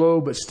a slow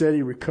but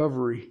steady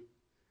recovery,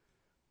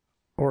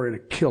 or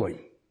it'll kill him.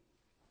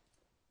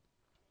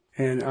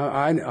 And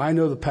I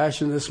know the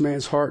passion of this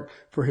man's heart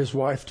for his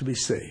wife to be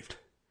saved.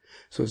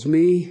 So it's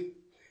me,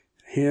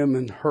 him,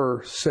 and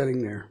her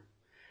sitting there.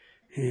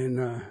 And,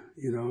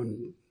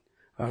 and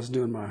I was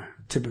doing my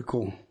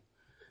typical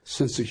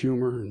sense of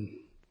humor and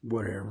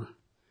whatever.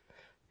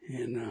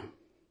 And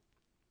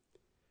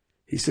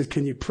he said,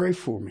 "Can you pray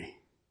for me?"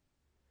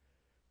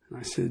 And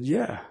I said,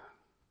 "Yeah."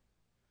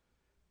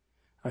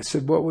 I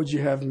said, "What would you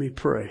have me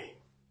pray?"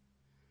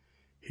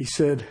 He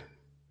said,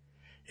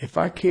 "If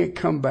I can't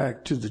come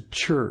back to the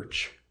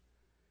church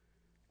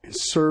and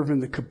serve in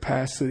the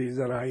capacity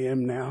that I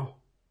am now,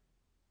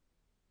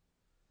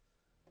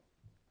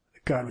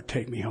 God would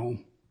take me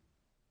home."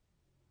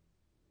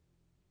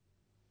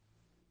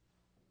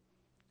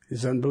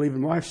 His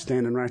unbelieving wife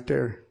standing right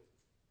there.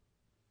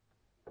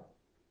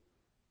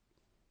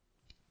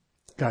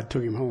 God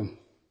took him home.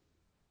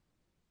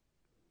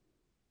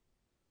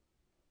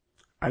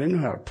 I didn't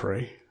know how to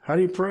pray. How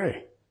do you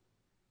pray?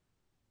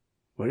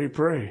 What do you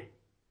pray?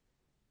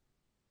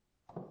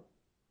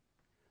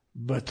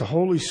 But the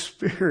Holy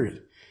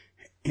Spirit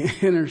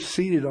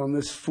interceded on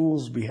this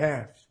fool's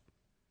behalf.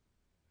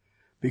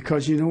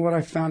 Because you know what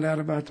I found out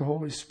about the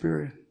Holy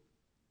Spirit?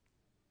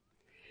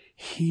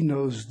 He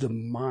knows the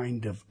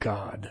mind of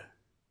God.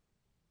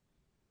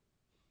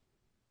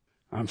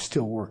 I'm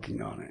still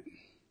working on it.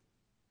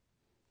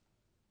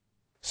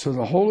 So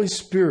the Holy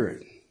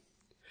Spirit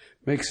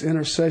makes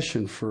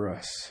intercession for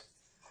us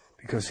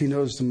because he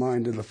knows the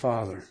mind of the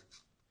Father.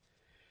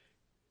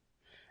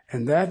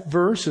 And that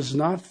verse is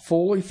not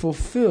fully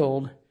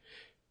fulfilled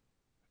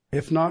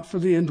if not for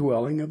the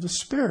indwelling of the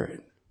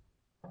Spirit.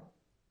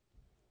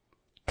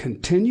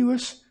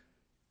 Continuous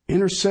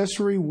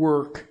intercessory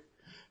work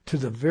to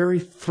the very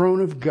throne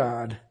of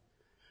God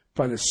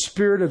by the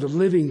Spirit of the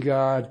living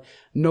God,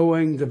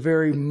 knowing the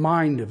very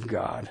mind of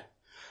God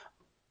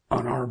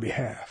on our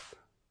behalf.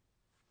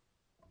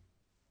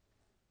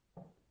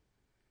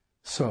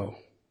 So,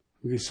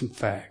 we get some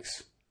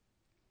facts.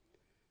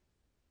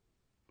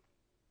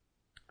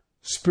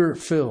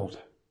 Spirit-filled.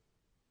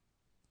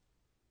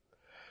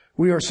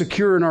 We are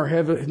secure in our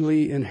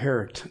heavenly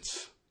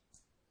inheritance.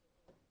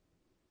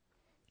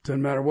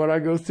 Doesn't matter what I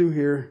go through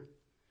here,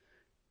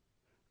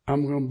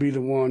 I'm going to be the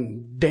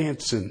one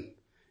dancing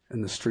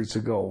in the streets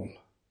of gold.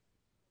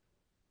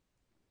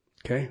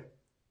 Okay?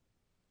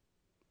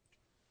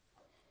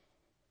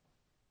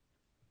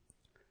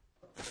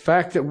 The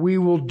fact that we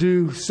will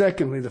do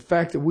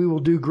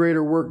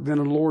greater work than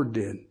the Lord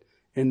did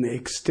in the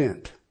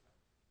extent.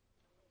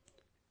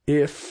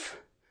 If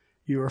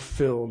you are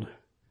filled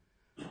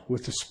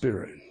with the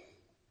Spirit.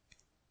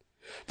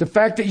 The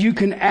fact that you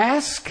can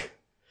ask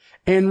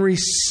and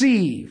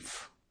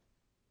receive,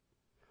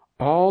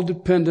 all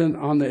dependent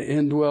on the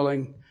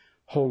indwelling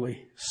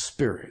Holy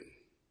Spirit.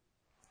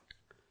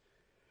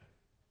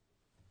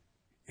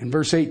 In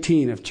verse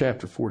 18 of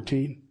chapter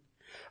 14,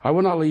 I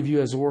will not leave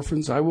you as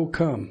orphans, I will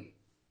come.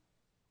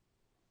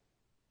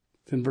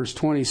 Then verse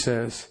 20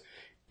 says,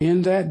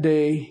 in that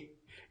day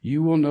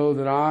you will know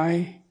that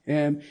I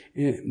am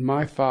in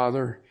my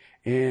Father,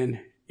 and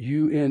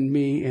you in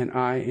me, and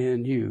I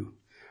in you.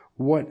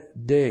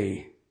 What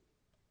day?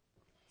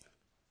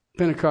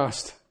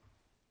 Pentecost.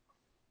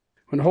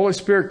 When the Holy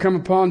Spirit come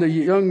upon the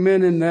young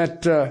men in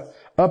that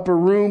upper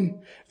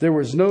room, there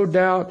was no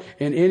doubt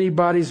in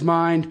anybody's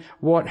mind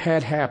what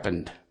had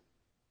happened.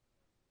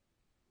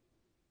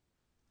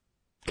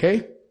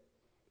 Okay?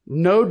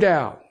 No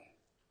doubt.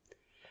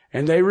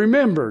 And they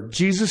remembered.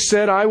 Jesus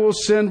said, I will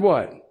send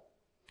what?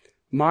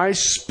 My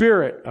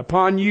Spirit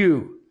upon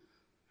you.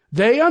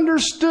 They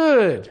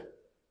understood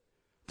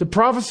the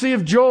prophecy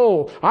of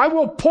Joel. I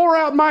will pour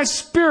out my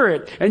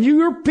Spirit, and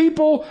your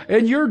people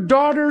and your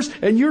daughters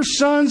and your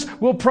sons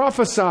will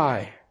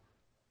prophesy. It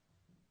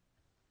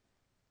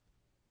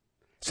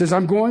says,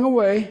 I'm going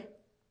away,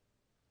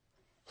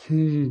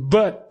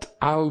 but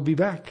I'll be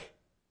back.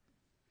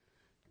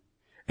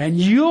 And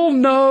you'll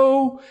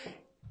know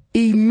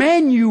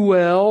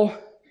Emmanuel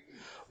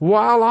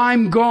while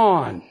I'm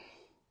gone.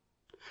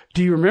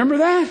 Do you remember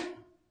that?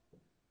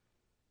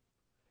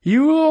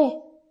 You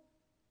will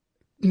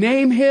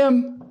name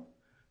him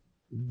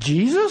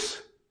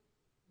Jesus?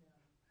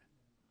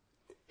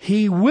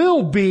 He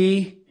will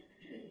be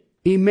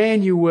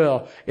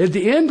Emmanuel. At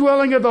the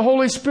indwelling of the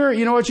Holy Spirit,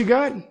 you know what you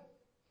got?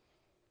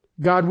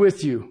 God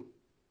with you.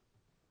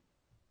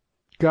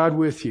 God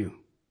with you.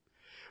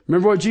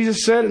 Remember what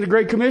Jesus said in the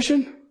Great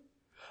Commission?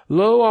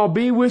 Lo, I'll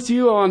be with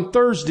you on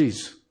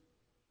Thursdays.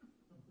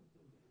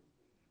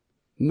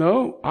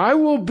 No, I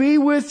will be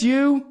with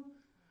you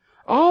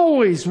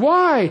always.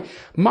 Why?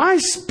 My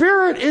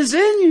Spirit is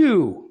in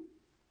you.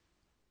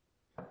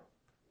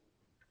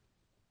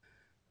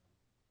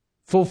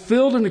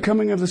 Fulfilled in the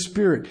coming of the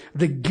Spirit.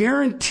 The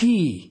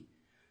guarantee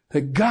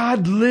that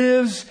God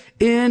lives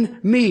in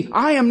me.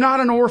 I am not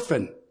an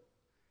orphan.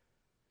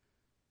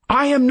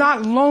 I am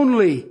not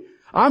lonely.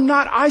 I'm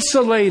not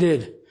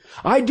isolated.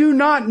 I do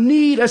not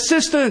need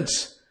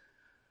assistance.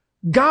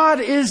 God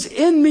is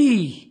in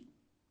me.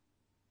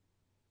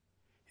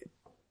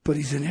 But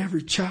He's in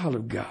every child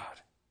of God.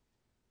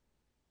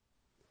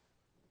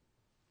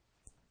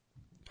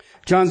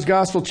 John's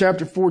Gospel,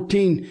 chapter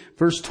 14,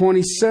 verse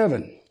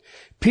 27.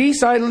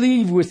 Peace I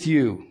leave with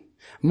you.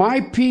 My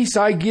peace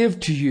I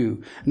give to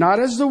you. Not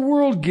as the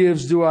world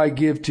gives do I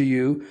give to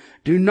you.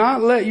 Do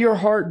not let your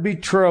heart be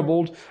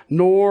troubled,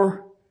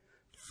 nor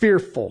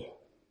fearful.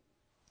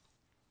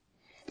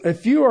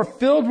 If you are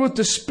filled with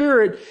the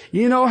Spirit,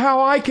 you know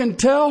how I can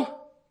tell?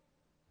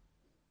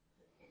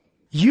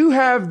 You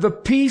have the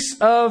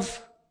peace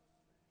of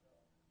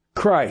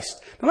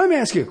Christ. Now let me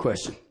ask you a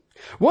question.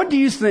 What do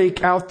you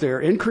think out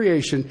there in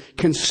creation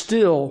can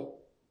steal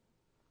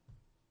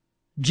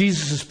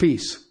Jesus'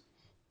 peace?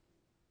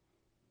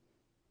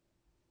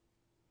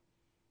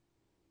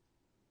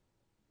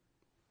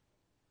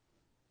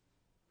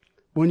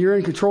 When you're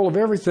in control of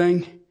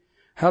everything,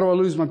 how do I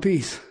lose my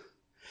peace?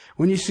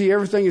 When you see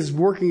everything is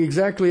working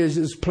exactly as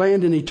is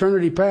planned in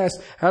eternity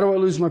past, how do I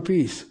lose my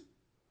peace?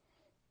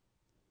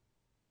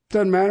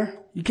 Doesn't matter.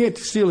 You can't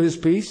steal his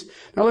peace.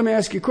 Now let me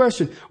ask you a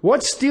question.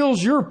 What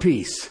steals your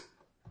peace?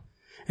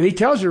 And he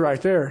tells you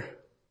right there.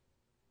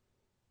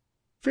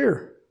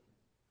 Fear.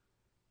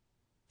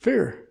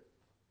 Fear.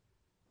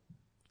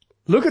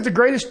 Look at the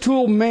greatest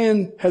tool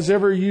man has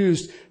ever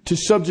used to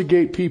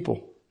subjugate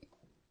people.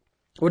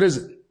 What is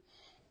it?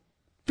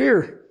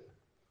 Fear.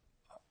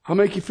 I'll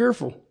make you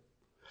fearful.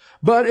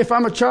 But if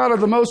I'm a child of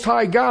the Most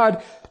High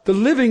God, the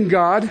living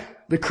God,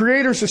 the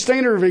creator,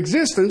 sustainer of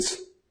existence,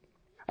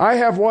 I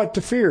have what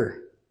to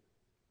fear.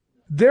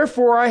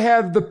 Therefore, I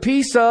have the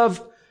peace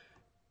of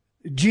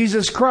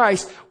Jesus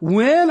Christ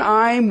when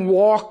I'm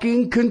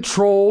walking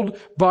controlled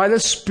by the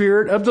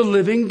Spirit of the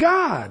living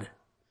God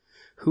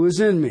who is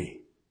in me.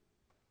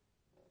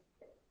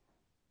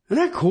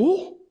 Isn't that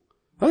cool?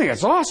 I think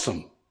that's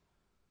awesome.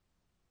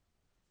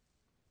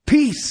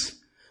 Peace.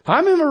 I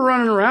remember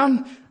running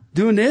around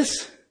doing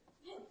this.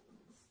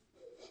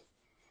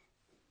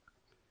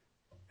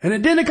 And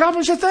it didn't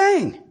accomplish a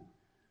thing.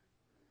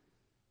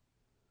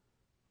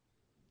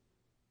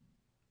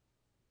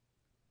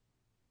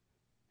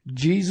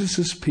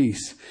 Jesus'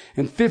 peace.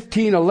 In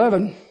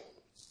 15:11,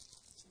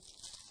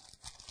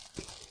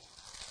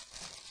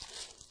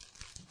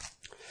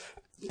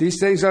 these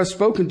things I've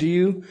spoken to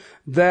you,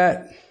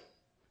 that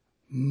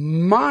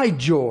my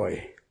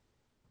joy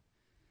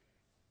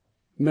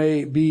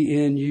may be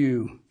in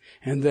you,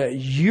 and that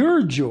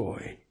your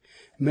joy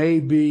may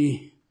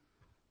be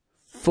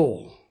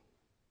full.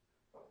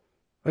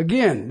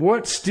 Again,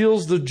 what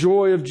steals the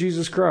joy of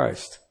Jesus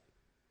Christ?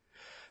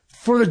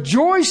 For the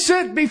joy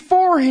set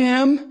before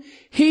him,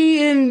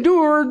 he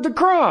endured the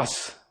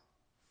cross.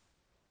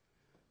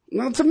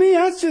 Now to me,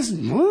 that's just,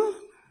 what?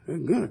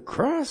 I'm going to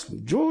cross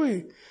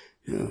joy.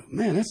 You know,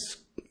 man, that's...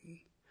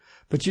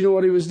 But you know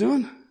what he was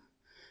doing?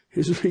 He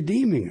was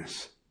redeeming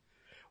us.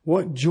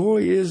 What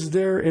joy is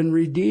there in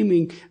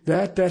redeeming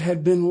that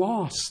had been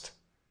lost?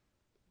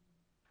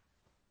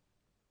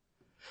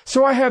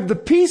 So I have the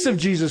peace of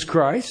Jesus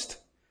Christ.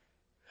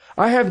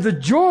 I have the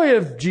joy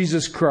of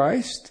Jesus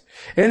Christ.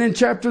 And in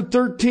chapter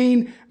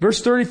 13,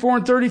 verse 34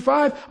 and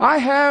 35, I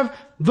have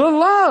the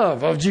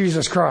love of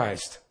Jesus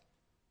Christ.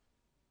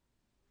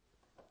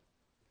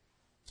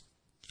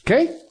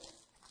 Okay?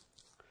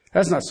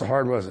 That's not so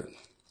hard, was it?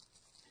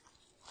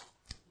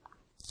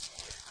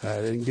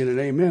 I didn't get an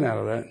amen out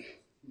of that.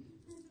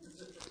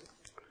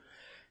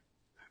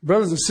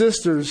 Brothers and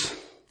sisters,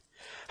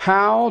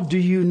 how do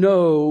you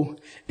know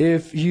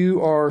if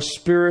you are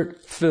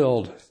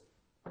Spirit-filled?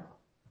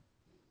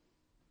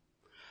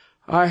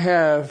 I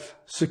have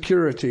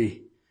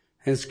security,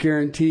 and it's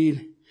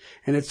guaranteed.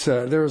 And it's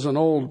there was an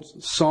old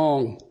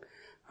song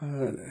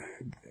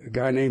a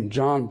guy named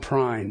John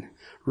Prine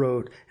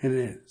wrote, and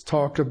it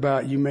talked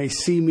about, you may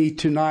see me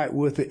tonight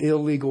with an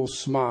illegal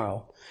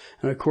smile.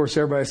 And of course,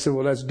 everybody said,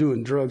 well, that's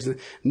doing drugs.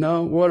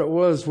 No, what it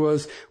was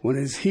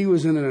when he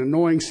was in an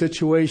annoying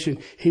situation,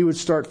 he would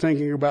start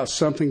thinking about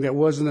something that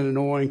wasn't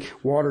annoying,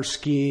 water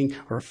skiing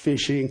or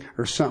fishing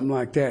or something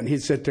like that. And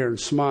he'd sit there and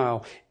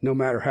smile no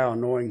matter how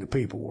annoying the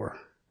people were.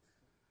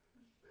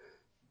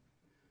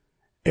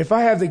 If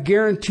I have the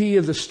guarantee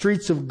of the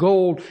streets of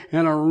gold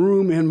and a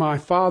room in my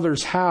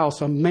Father's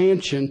house, a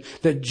mansion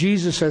that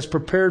Jesus has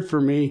prepared for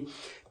me,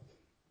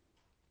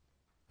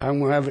 I'm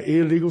going to have an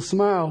illegal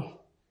smile.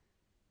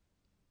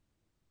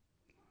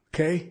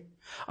 Okay?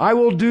 I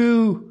will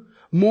do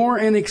more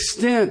in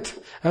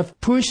extent of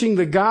pushing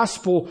the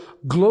gospel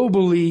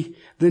globally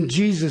than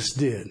Jesus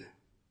did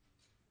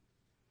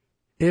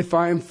if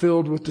I am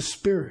filled with the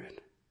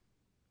Spirit.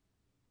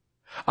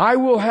 I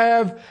will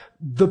have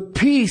the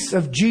peace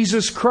of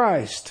Jesus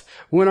Christ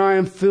when I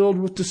am filled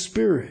with the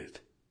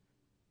Spirit.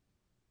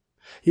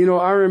 You know,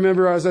 I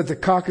remember I was at the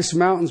Caucasus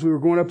Mountains. We were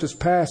going up this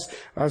pass.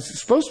 I was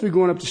supposed to be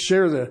going up to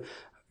share the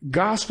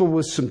gospel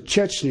with some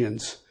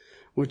Chechens,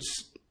 which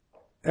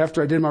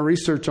after I did my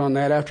research on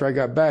that, after I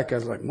got back, I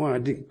was like, well,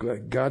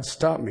 God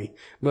stopped me.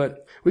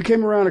 But we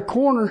came around a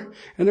corner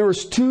and there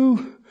was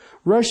 2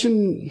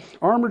 Russian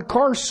armored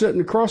cars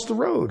sitting across the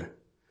road.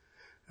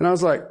 And I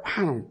was like,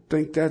 I don't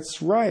think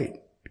that's right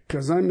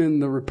because I'm in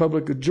the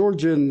Republic of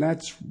Georgia and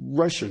that's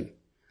Russian.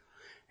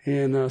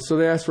 And so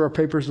they asked for our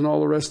papers and all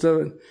the rest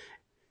of it.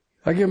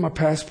 I give them my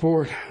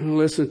passport and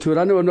listen to it.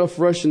 I know enough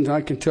Russian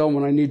I can tell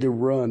when I need to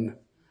run.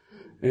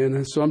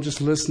 And so I'm just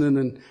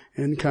listening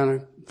and kind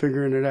of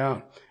figuring it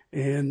out.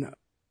 And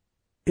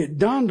it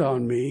dawned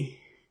on me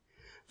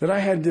that I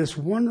had this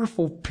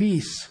wonderful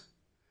peace.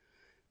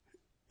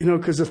 You know,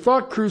 because the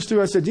thought cruised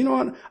through, I said, you know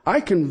what?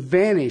 I can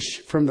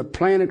vanish from the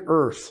planet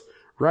Earth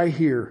right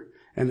here,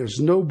 and there's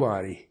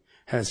nobody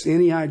has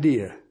any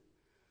idea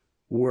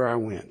where I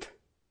went.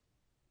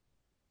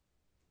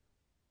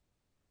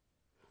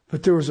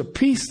 But there was a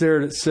peace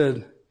there that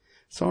said,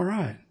 it's all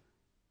right.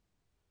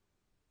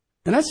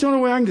 And that's the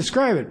only way I can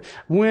describe it.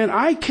 When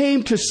I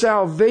came to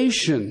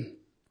salvation,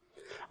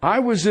 I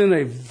was in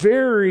a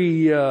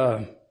very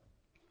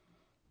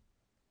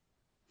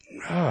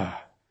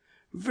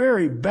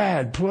Very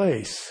bad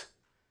place.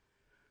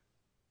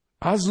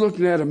 I was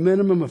looking at a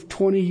minimum of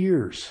 20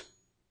 years.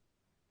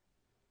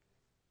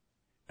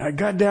 I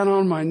got down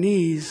on my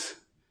knees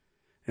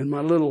in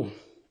my little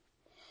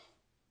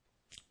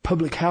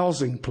public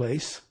housing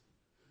place.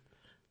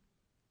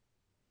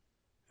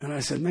 And I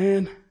said,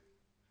 man,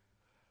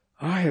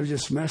 I have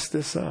just messed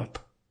this up.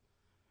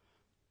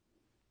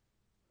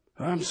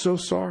 I'm so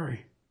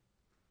sorry.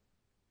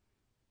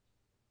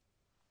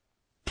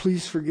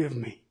 Please forgive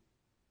me.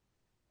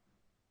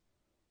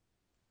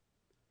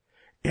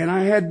 And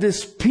I had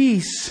this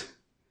peace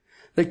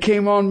that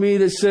came on me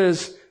that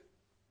says,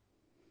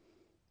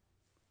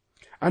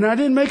 and I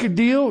didn't make a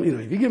deal,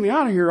 if you get me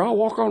out of here, I'll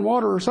walk on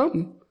water or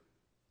something.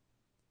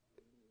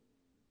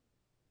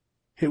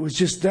 It was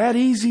just that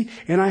easy.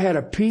 And I had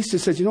a peace that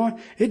said, you know what?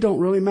 It don't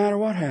really matter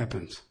what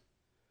happens.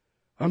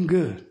 I'm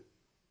good.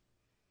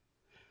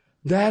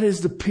 That is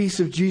the peace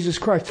of Jesus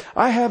Christ.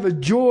 I have a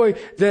joy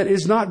that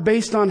is not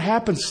based on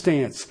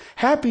happenstance.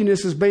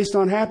 Happiness is based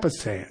on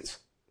happenstance.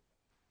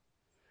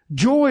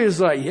 Joy is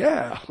like,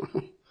 yeah,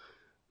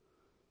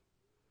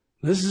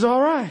 this is all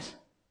right.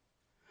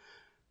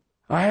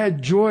 I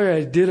had joy.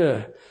 I did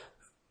a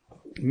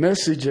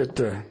message at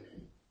the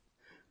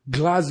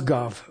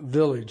Glasgow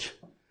village.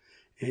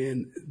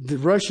 And the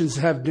Russians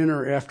have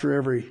dinner after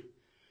every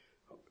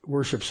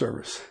worship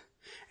service.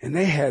 And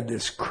they had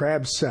this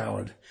crab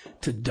salad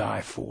to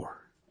die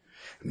for.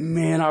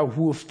 Man, I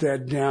wolfed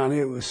that down.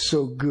 It was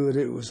so good.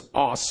 It was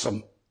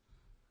awesome.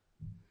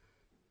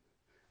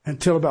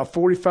 Until about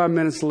 45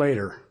 minutes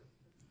later.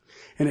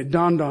 And it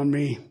dawned on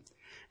me,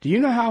 do you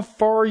know how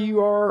far you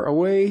are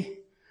away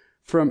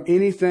from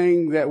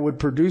anything that would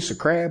produce a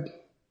crab?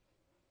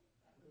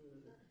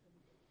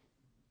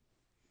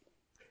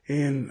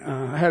 And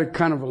I had a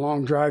kind of a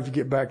long drive to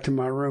get back to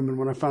my room. And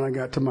when I finally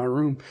got to my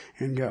room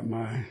and got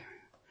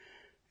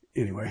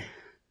anyway,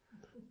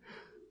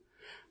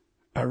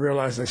 I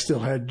realized I still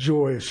had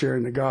joy of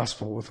sharing the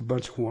gospel with a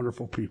bunch of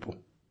wonderful people.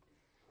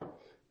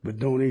 But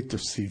don't eat the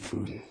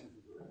seafood.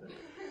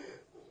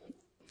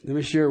 Let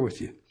me share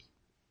with you.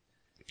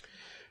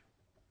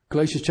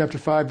 Galatians chapter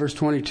 5, verse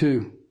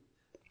 22.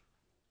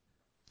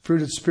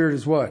 Fruit of the Spirit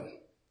is what?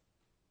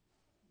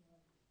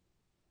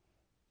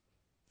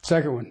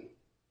 Second one.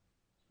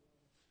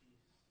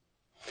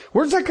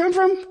 Where does that come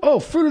from? Oh,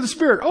 fruit of the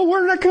Spirit. Oh,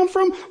 where did that come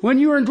from? When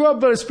you were indwelt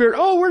by the Spirit.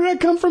 Oh, where did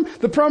that come from?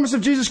 The promise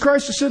of Jesus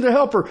Christ to send a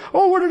helper.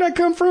 Oh, where did that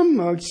come from?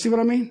 Oh, you see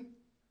what I mean?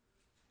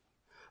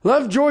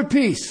 Love, joy,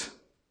 peace.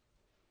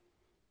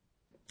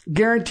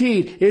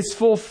 Guaranteed. It's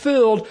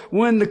fulfilled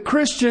when the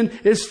Christian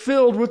is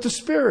filled with the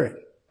Spirit.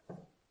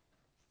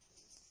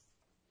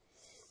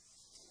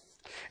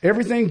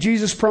 Everything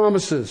Jesus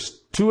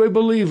promises to a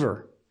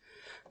believer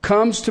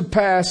comes to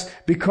pass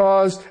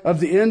because of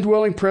the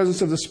indwelling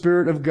presence of the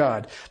Spirit of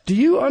God. Do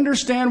you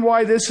understand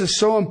why this is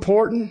so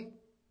important?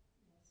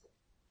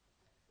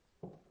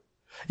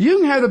 You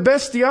can have the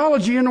best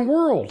theology in the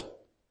world,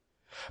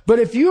 but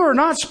if you are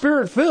not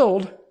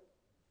Spirit-filled,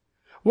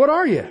 what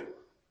are you?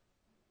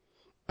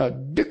 A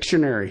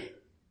dictionary.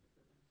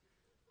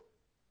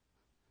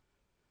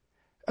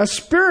 A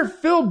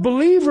Spirit-filled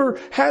believer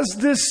has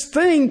this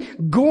thing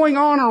going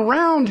on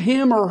around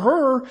him or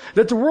her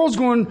that the world's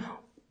going,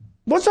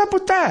 what's up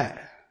with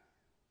that?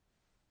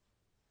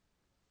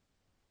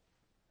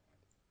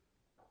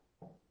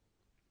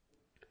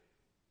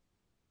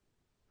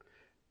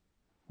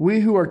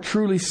 We who are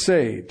truly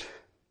saved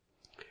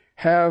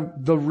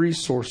have the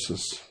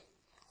resources.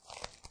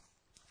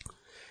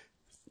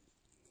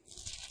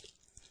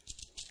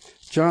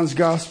 John's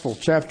Gospel,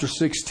 chapter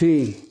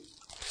 16,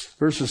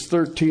 verses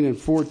 13 and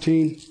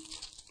 14.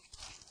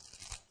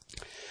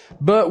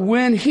 But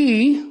when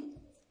He,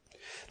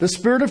 the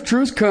Spirit of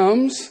truth,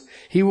 comes,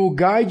 He will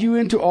guide you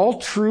into all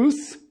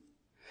truth,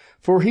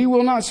 for He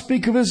will not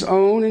speak of His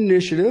own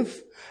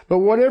initiative, but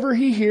whatever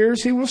He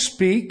hears, He will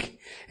speak,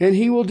 and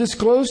He will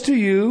disclose to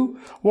you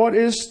what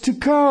is to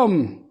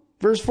come.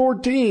 Verse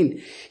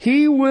 14,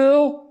 He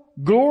will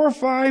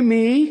glorify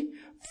me,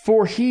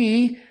 for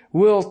He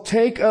will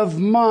take of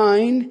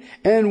mine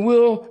and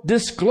will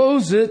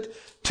disclose it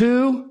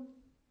to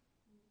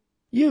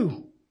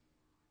you.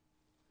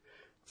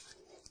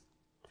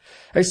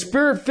 A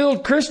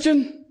Spirit-filled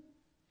Christian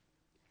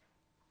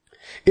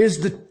is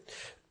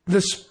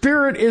the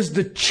Spirit is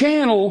the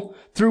channel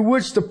through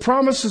which the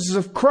promises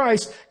of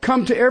Christ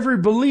come to every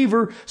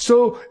believer.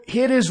 So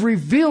it is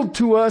revealed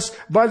to us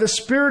by the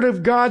Spirit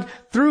of God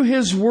through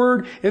His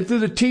Word and through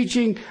the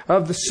teaching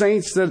of the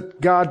saints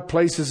that God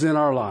places in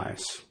our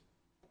lives.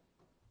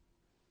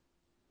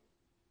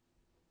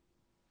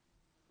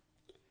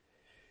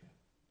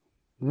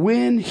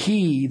 When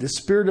He, the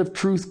Spirit of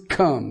truth,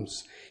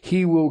 comes,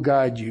 He will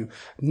guide you.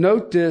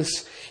 Note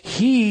this,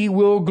 He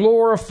will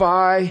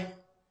glorify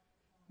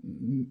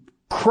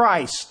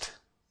Christ.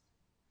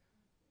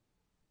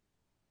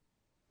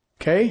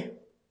 Okay?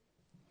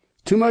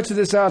 Too much of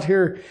this out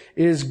here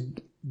is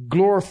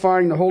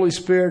glorifying the Holy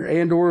Spirit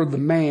and or the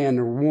man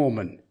or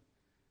woman.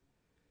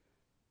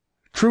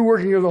 true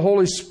working of the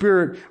Holy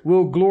Spirit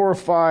will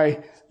glorify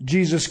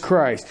Jesus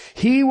Christ.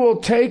 He will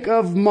take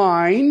of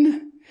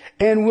mine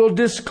and will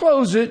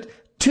disclose it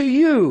to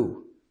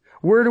you.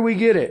 Where do we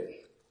get it?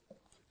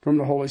 From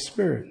the Holy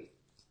Spirit.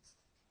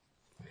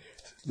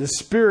 The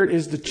Spirit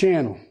is the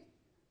channel.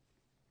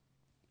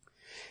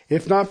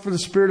 If not for the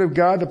Spirit of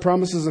God, the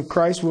promises of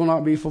Christ will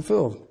not be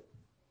fulfilled.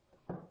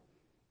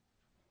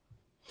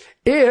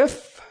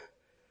 If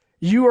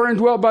you are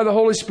indwelt by the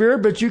Holy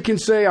Spirit, but you can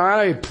say,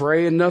 I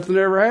pray and nothing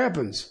ever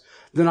happens,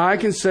 then I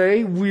can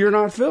say, we are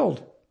not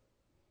filled.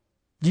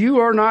 You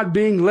are not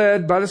being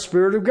led by the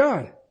Spirit of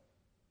God.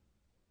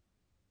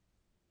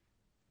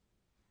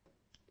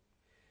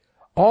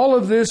 All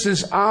of this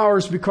is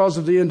ours because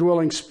of the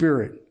indwelling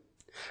Spirit.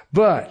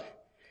 But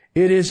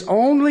it is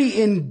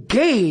only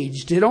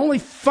engaged, it only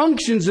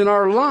functions in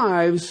our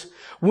lives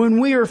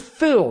when we are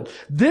filled.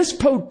 This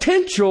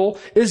potential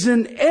is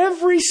in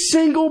every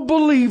single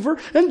believer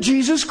in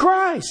Jesus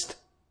Christ.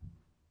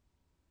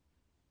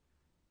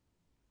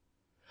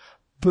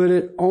 But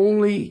it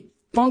only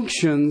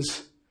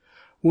functions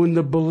when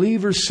the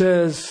believer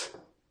says,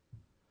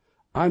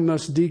 I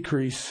must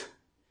decrease,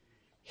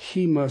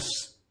 he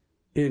must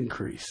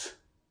increase.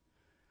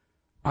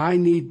 I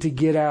need to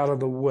get out of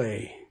the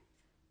way.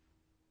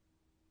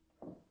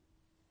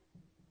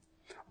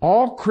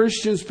 All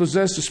Christians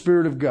possess the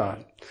Spirit of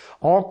God.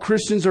 All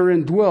Christians are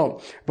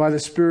indwelt by the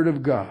Spirit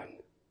of God.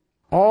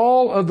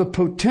 All of the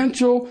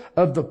potential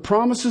of the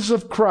promises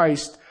of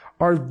Christ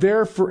are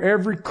there for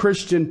every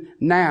Christian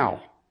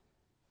now.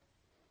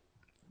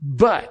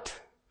 But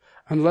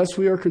unless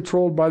we are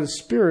controlled by the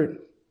Spirit,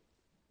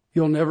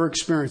 you'll never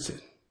experience it.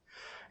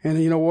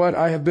 And you know what?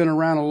 I have been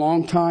around a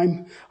long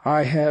time.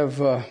 I have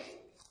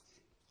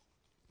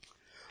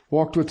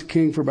walked with the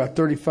King for about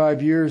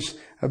 35 years.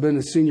 I've been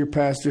a senior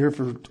pastor here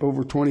for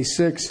over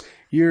 26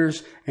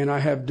 years, and I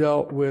have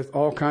dealt with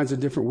all kinds of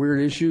different weird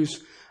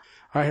issues.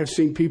 I have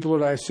seen people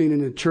that I've seen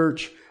in the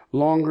church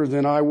longer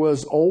than I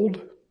was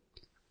old,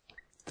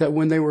 that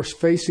when they were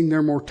facing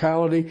their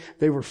mortality,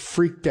 they were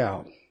freaked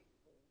out.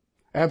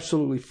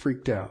 Absolutely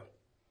freaked out.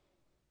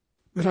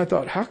 But I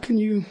thought, how can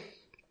you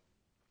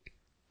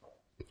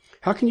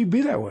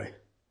be that way?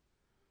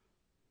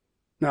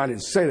 Now, I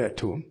didn't say that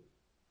to him.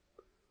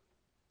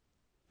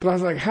 But I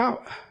was like,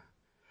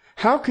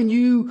 how can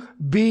you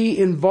be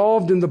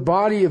involved in the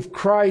body of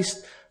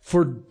Christ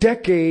for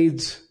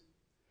decades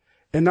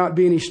and not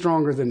be any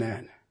stronger than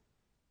that?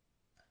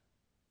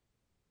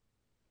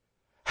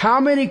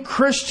 How many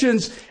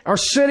Christians are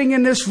sitting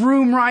in this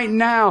room right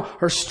now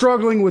are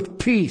struggling with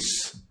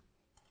peace,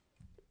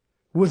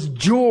 with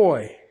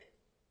joy,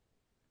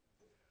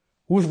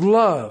 with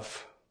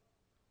love?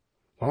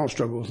 I don't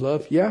struggle with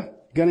love. Yeah?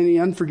 Got any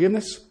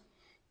unforgiveness?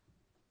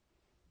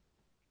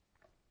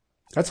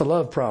 That's a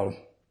love problem.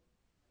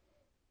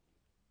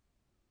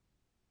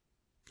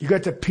 You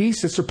got the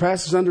peace that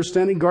surpasses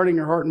understanding, guarding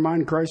your heart and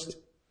mind in Christ?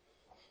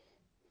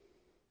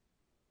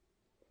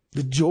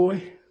 The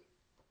joy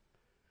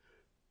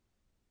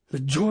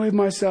of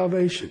my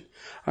salvation.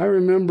 I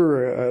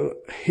remember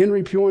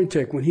Henry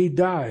Piointek, when he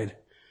died,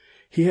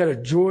 he had a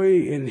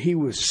joy and he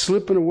was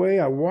slipping away.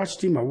 I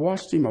watched him.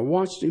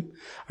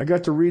 I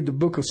got to read the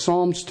book of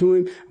Psalms to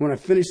him. When I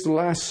finished the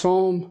last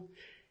Psalm,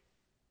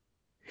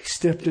 he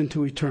stepped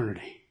into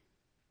eternity.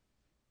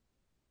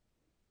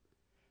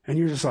 And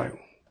you're just like,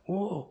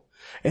 whoa.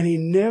 And he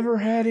never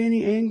had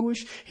any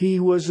anguish. He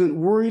wasn't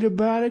worried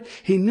about it.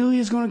 He knew he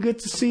was going to get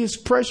to see his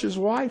precious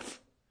wife.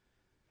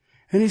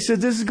 And he said,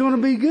 this is going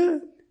to be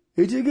good.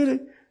 This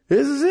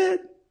is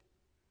it.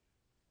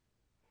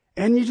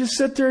 And you just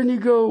sit there and you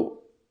go,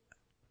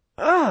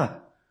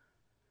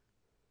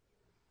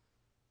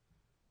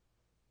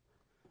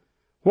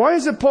 Why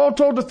is it Paul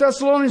told the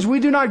Thessalonians, we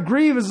do not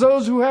grieve as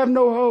those who have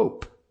no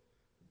hope?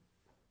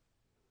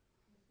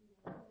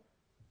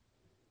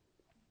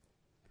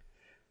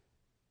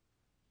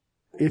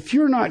 If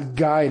you're not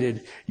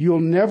guided, you'll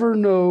never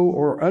know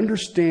or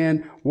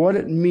understand what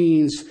it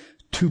means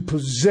to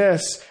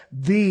possess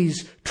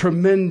these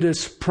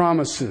tremendous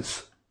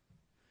promises.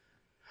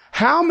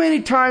 How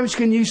many times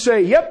can you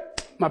say,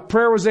 yep, my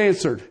prayer was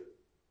answered?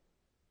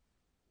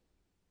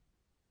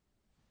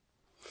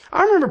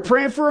 I remember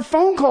praying for a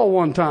phone call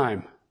one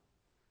time.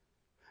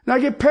 And I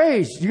get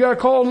paged. You got to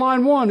call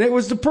line 1. It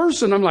was the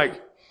person. I'm like,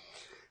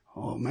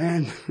 oh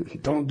man,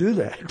 don't do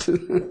that.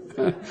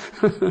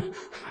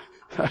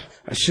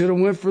 I should have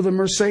went for the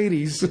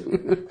Mercedes.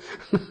 Do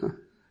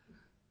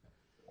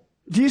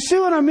you see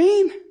what I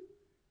mean?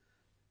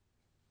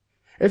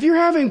 If you're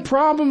having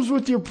problems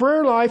with your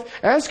prayer life,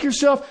 ask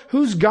yourself,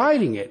 who's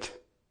guiding it?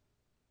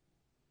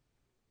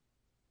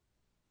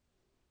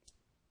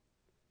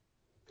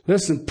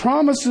 Listen,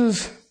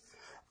 promises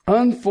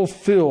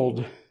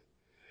unfulfilled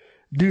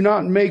do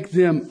not make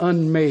them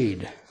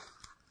unmade.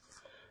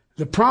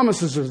 The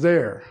promises are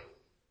there.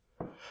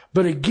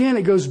 But again,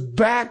 it goes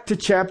back to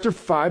chapter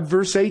 5,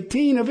 verse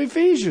 18 of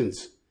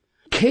Ephesians.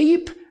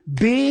 Keep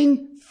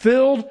being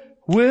filled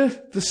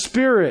with the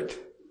Spirit.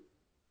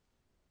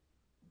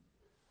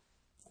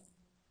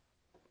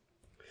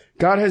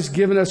 God has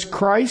given us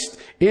Christ.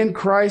 In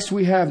Christ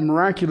we have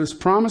miraculous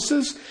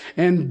promises,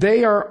 and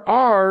they are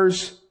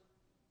ours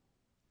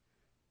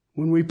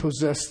when we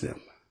possess them.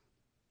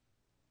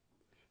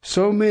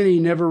 So many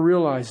never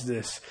realize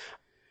this.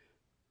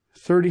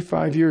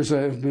 35 years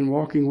I have been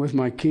walking with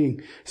my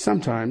King.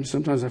 Sometimes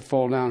I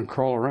fall down and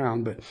crawl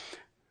around, but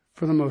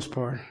for the most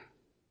part,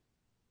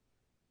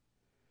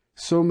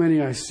 so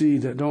many I see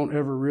that don't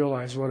ever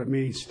realize what it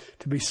means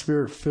to be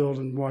Spirit-filled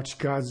and watch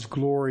God's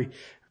glory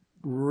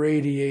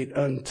radiate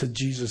unto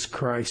Jesus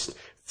Christ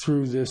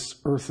through this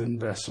earthen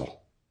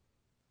vessel.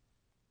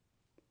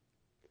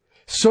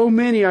 So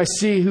many I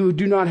see who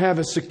do not have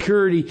a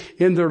security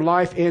in their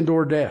life and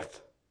or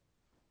death.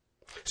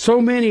 So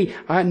many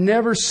I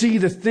never see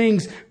the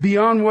things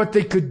beyond what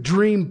they could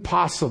dream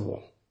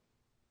possible.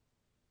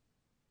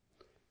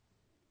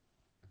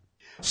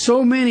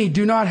 So many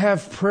do not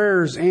have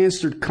prayers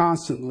answered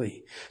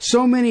constantly.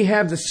 So many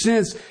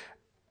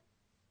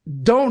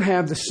don't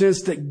have the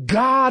sense that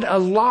God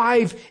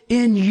alive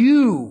in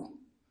you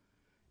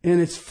in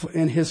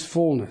His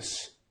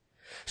fullness.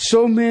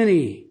 So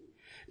many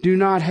do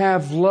not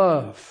have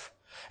love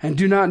and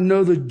do not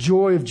know the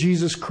joy of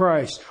Jesus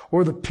Christ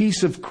or the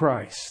peace of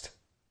Christ.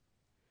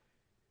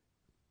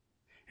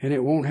 And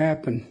it won't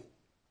happen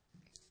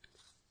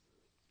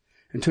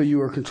until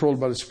you are controlled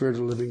by the Spirit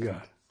of the living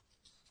God.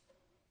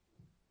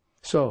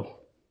 So,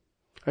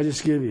 I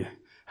just give you,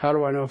 how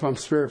do I know if I'm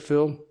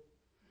Spirit-filled?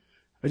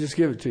 I just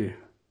give it to you.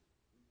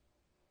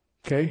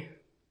 Okay?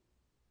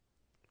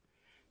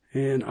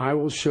 And I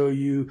will show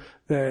you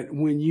that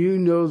when you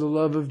know the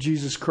love of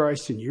Jesus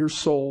Christ in your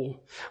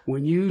soul,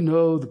 when you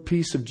know the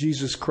peace of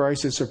Jesus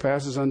Christ that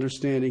surpasses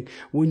understanding,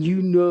 when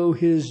you know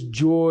His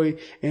joy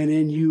and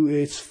in you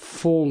its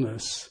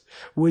fullness,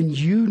 when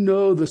you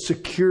know the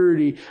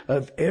security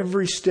of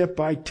every step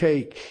I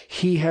take,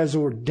 He has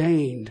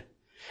ordained.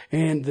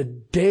 And the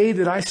day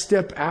that I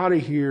step out of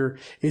here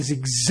is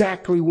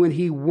exactly when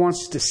He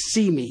wants to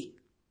see me.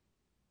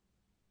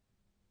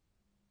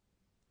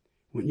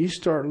 When you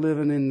start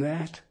living in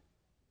that,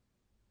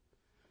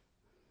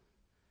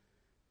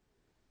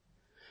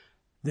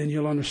 then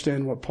you'll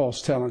understand what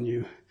Paul's telling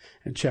you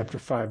in chapter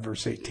 5,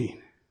 verse 18.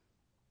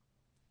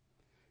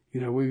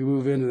 You know, we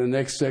move into the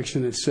next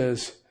section. It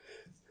says,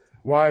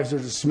 wives are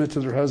to submit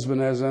to their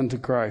husband as unto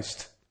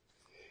Christ.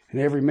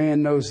 And every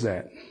man knows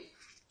that.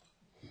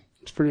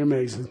 It's pretty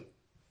amazing.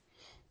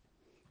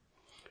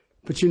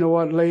 But you know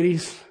what,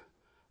 ladies?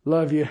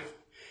 Love you.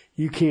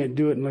 You can't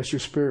do it unless you're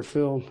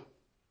Spirit-filled.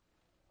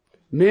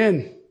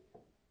 Men,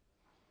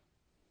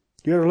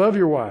 you got to love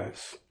your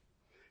wives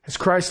as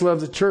Christ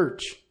loved the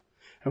church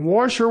and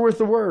wash her with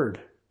the Word.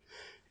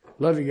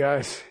 Love you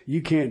guys.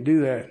 You can't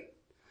do that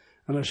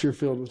unless you're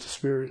filled with the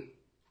Spirit.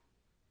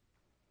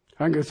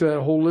 I can go through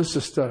that whole list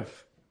of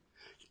stuff.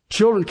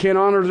 Children can't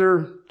honor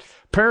their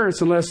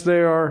parents unless they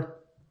are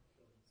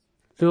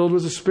filled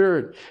with the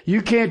Spirit.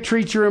 You can't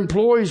treat your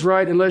employees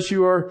right unless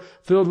you are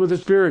filled with the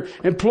Spirit.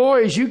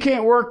 Employees, you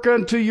can't work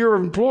unto your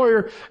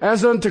employer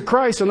as unto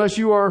Christ unless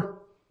you are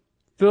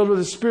filled with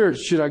the Spirit.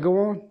 Should I go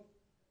on?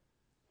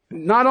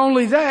 Not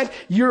only that,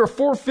 you're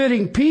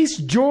forfeiting peace,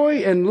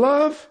 joy, and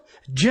love,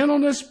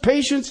 gentleness,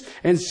 patience,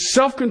 and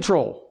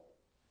self-control.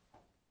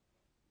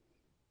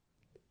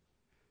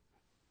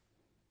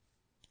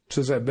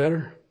 So is that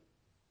better?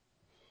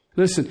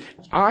 Listen,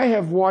 I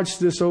have watched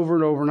this over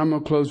and over, and I'm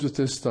going to close with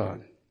this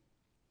thought.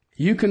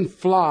 You can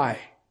fly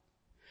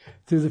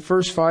through the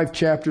first 5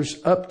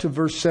 chapters up to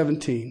verse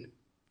 17,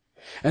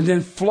 and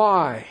then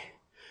fly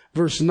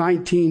verse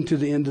 19 to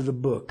the end of the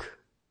book.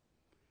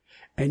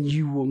 And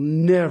you will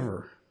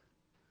never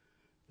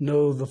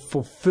know the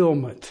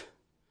fulfillment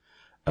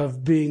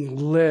of being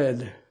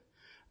led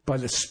by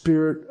the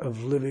Spirit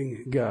of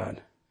living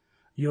God.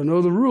 You'll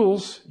know the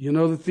rules, you'll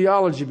know the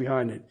theology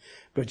behind it,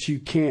 but you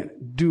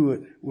can't do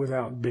it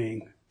without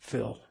being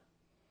filled.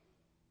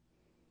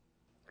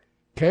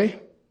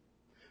 Okay?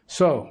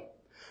 So,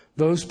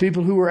 those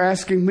people who were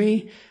asking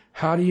me,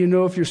 how do you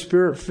know if you're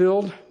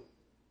Spirit-filled?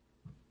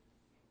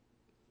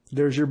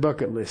 There's your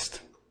bucket list.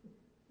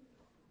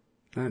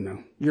 I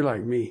know. You're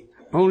like me.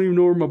 I don't even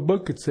know where my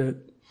bucket's at.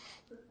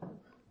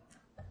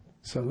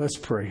 So let's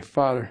pray.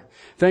 Father,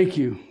 thank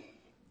you.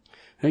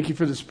 Thank you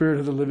for the Spirit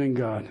of the living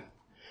God.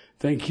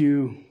 Thank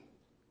you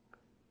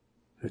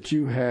that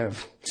you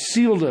have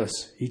sealed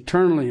us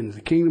eternally into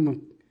the kingdom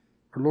of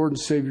our Lord and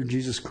Savior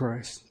Jesus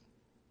Christ.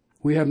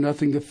 We have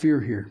nothing to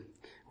fear here.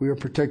 We are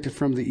protected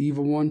from the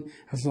evil one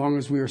as long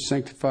as we are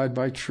sanctified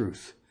by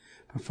truth.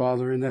 But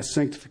Father, in that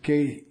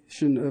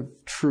sanctification of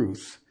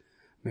truth,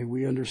 may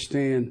we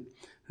understand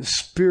the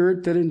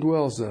Spirit that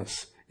indwells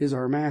us is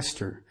our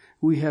master.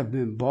 We have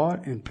been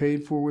bought and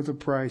paid for with a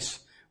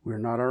price. We are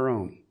not our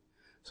own.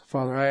 So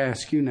Father, I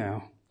ask you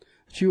now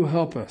that you will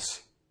help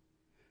us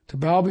to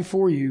bow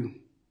before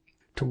you,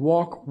 to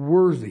walk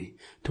worthy,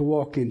 to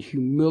walk in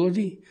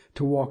humility,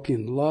 to walk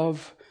in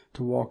love,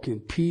 to walk in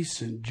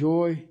peace and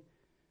joy.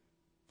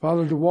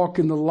 Father, to walk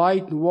in the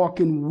light and walk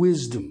in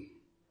wisdom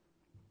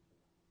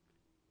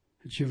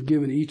that you have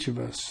given each of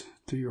us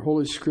through your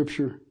Holy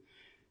Scripture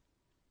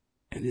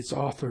and its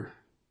author,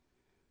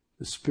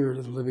 the Spirit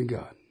of the living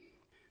God.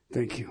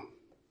 Thank you.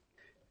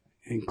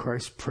 In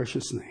Christ's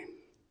precious name.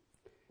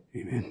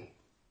 Amen.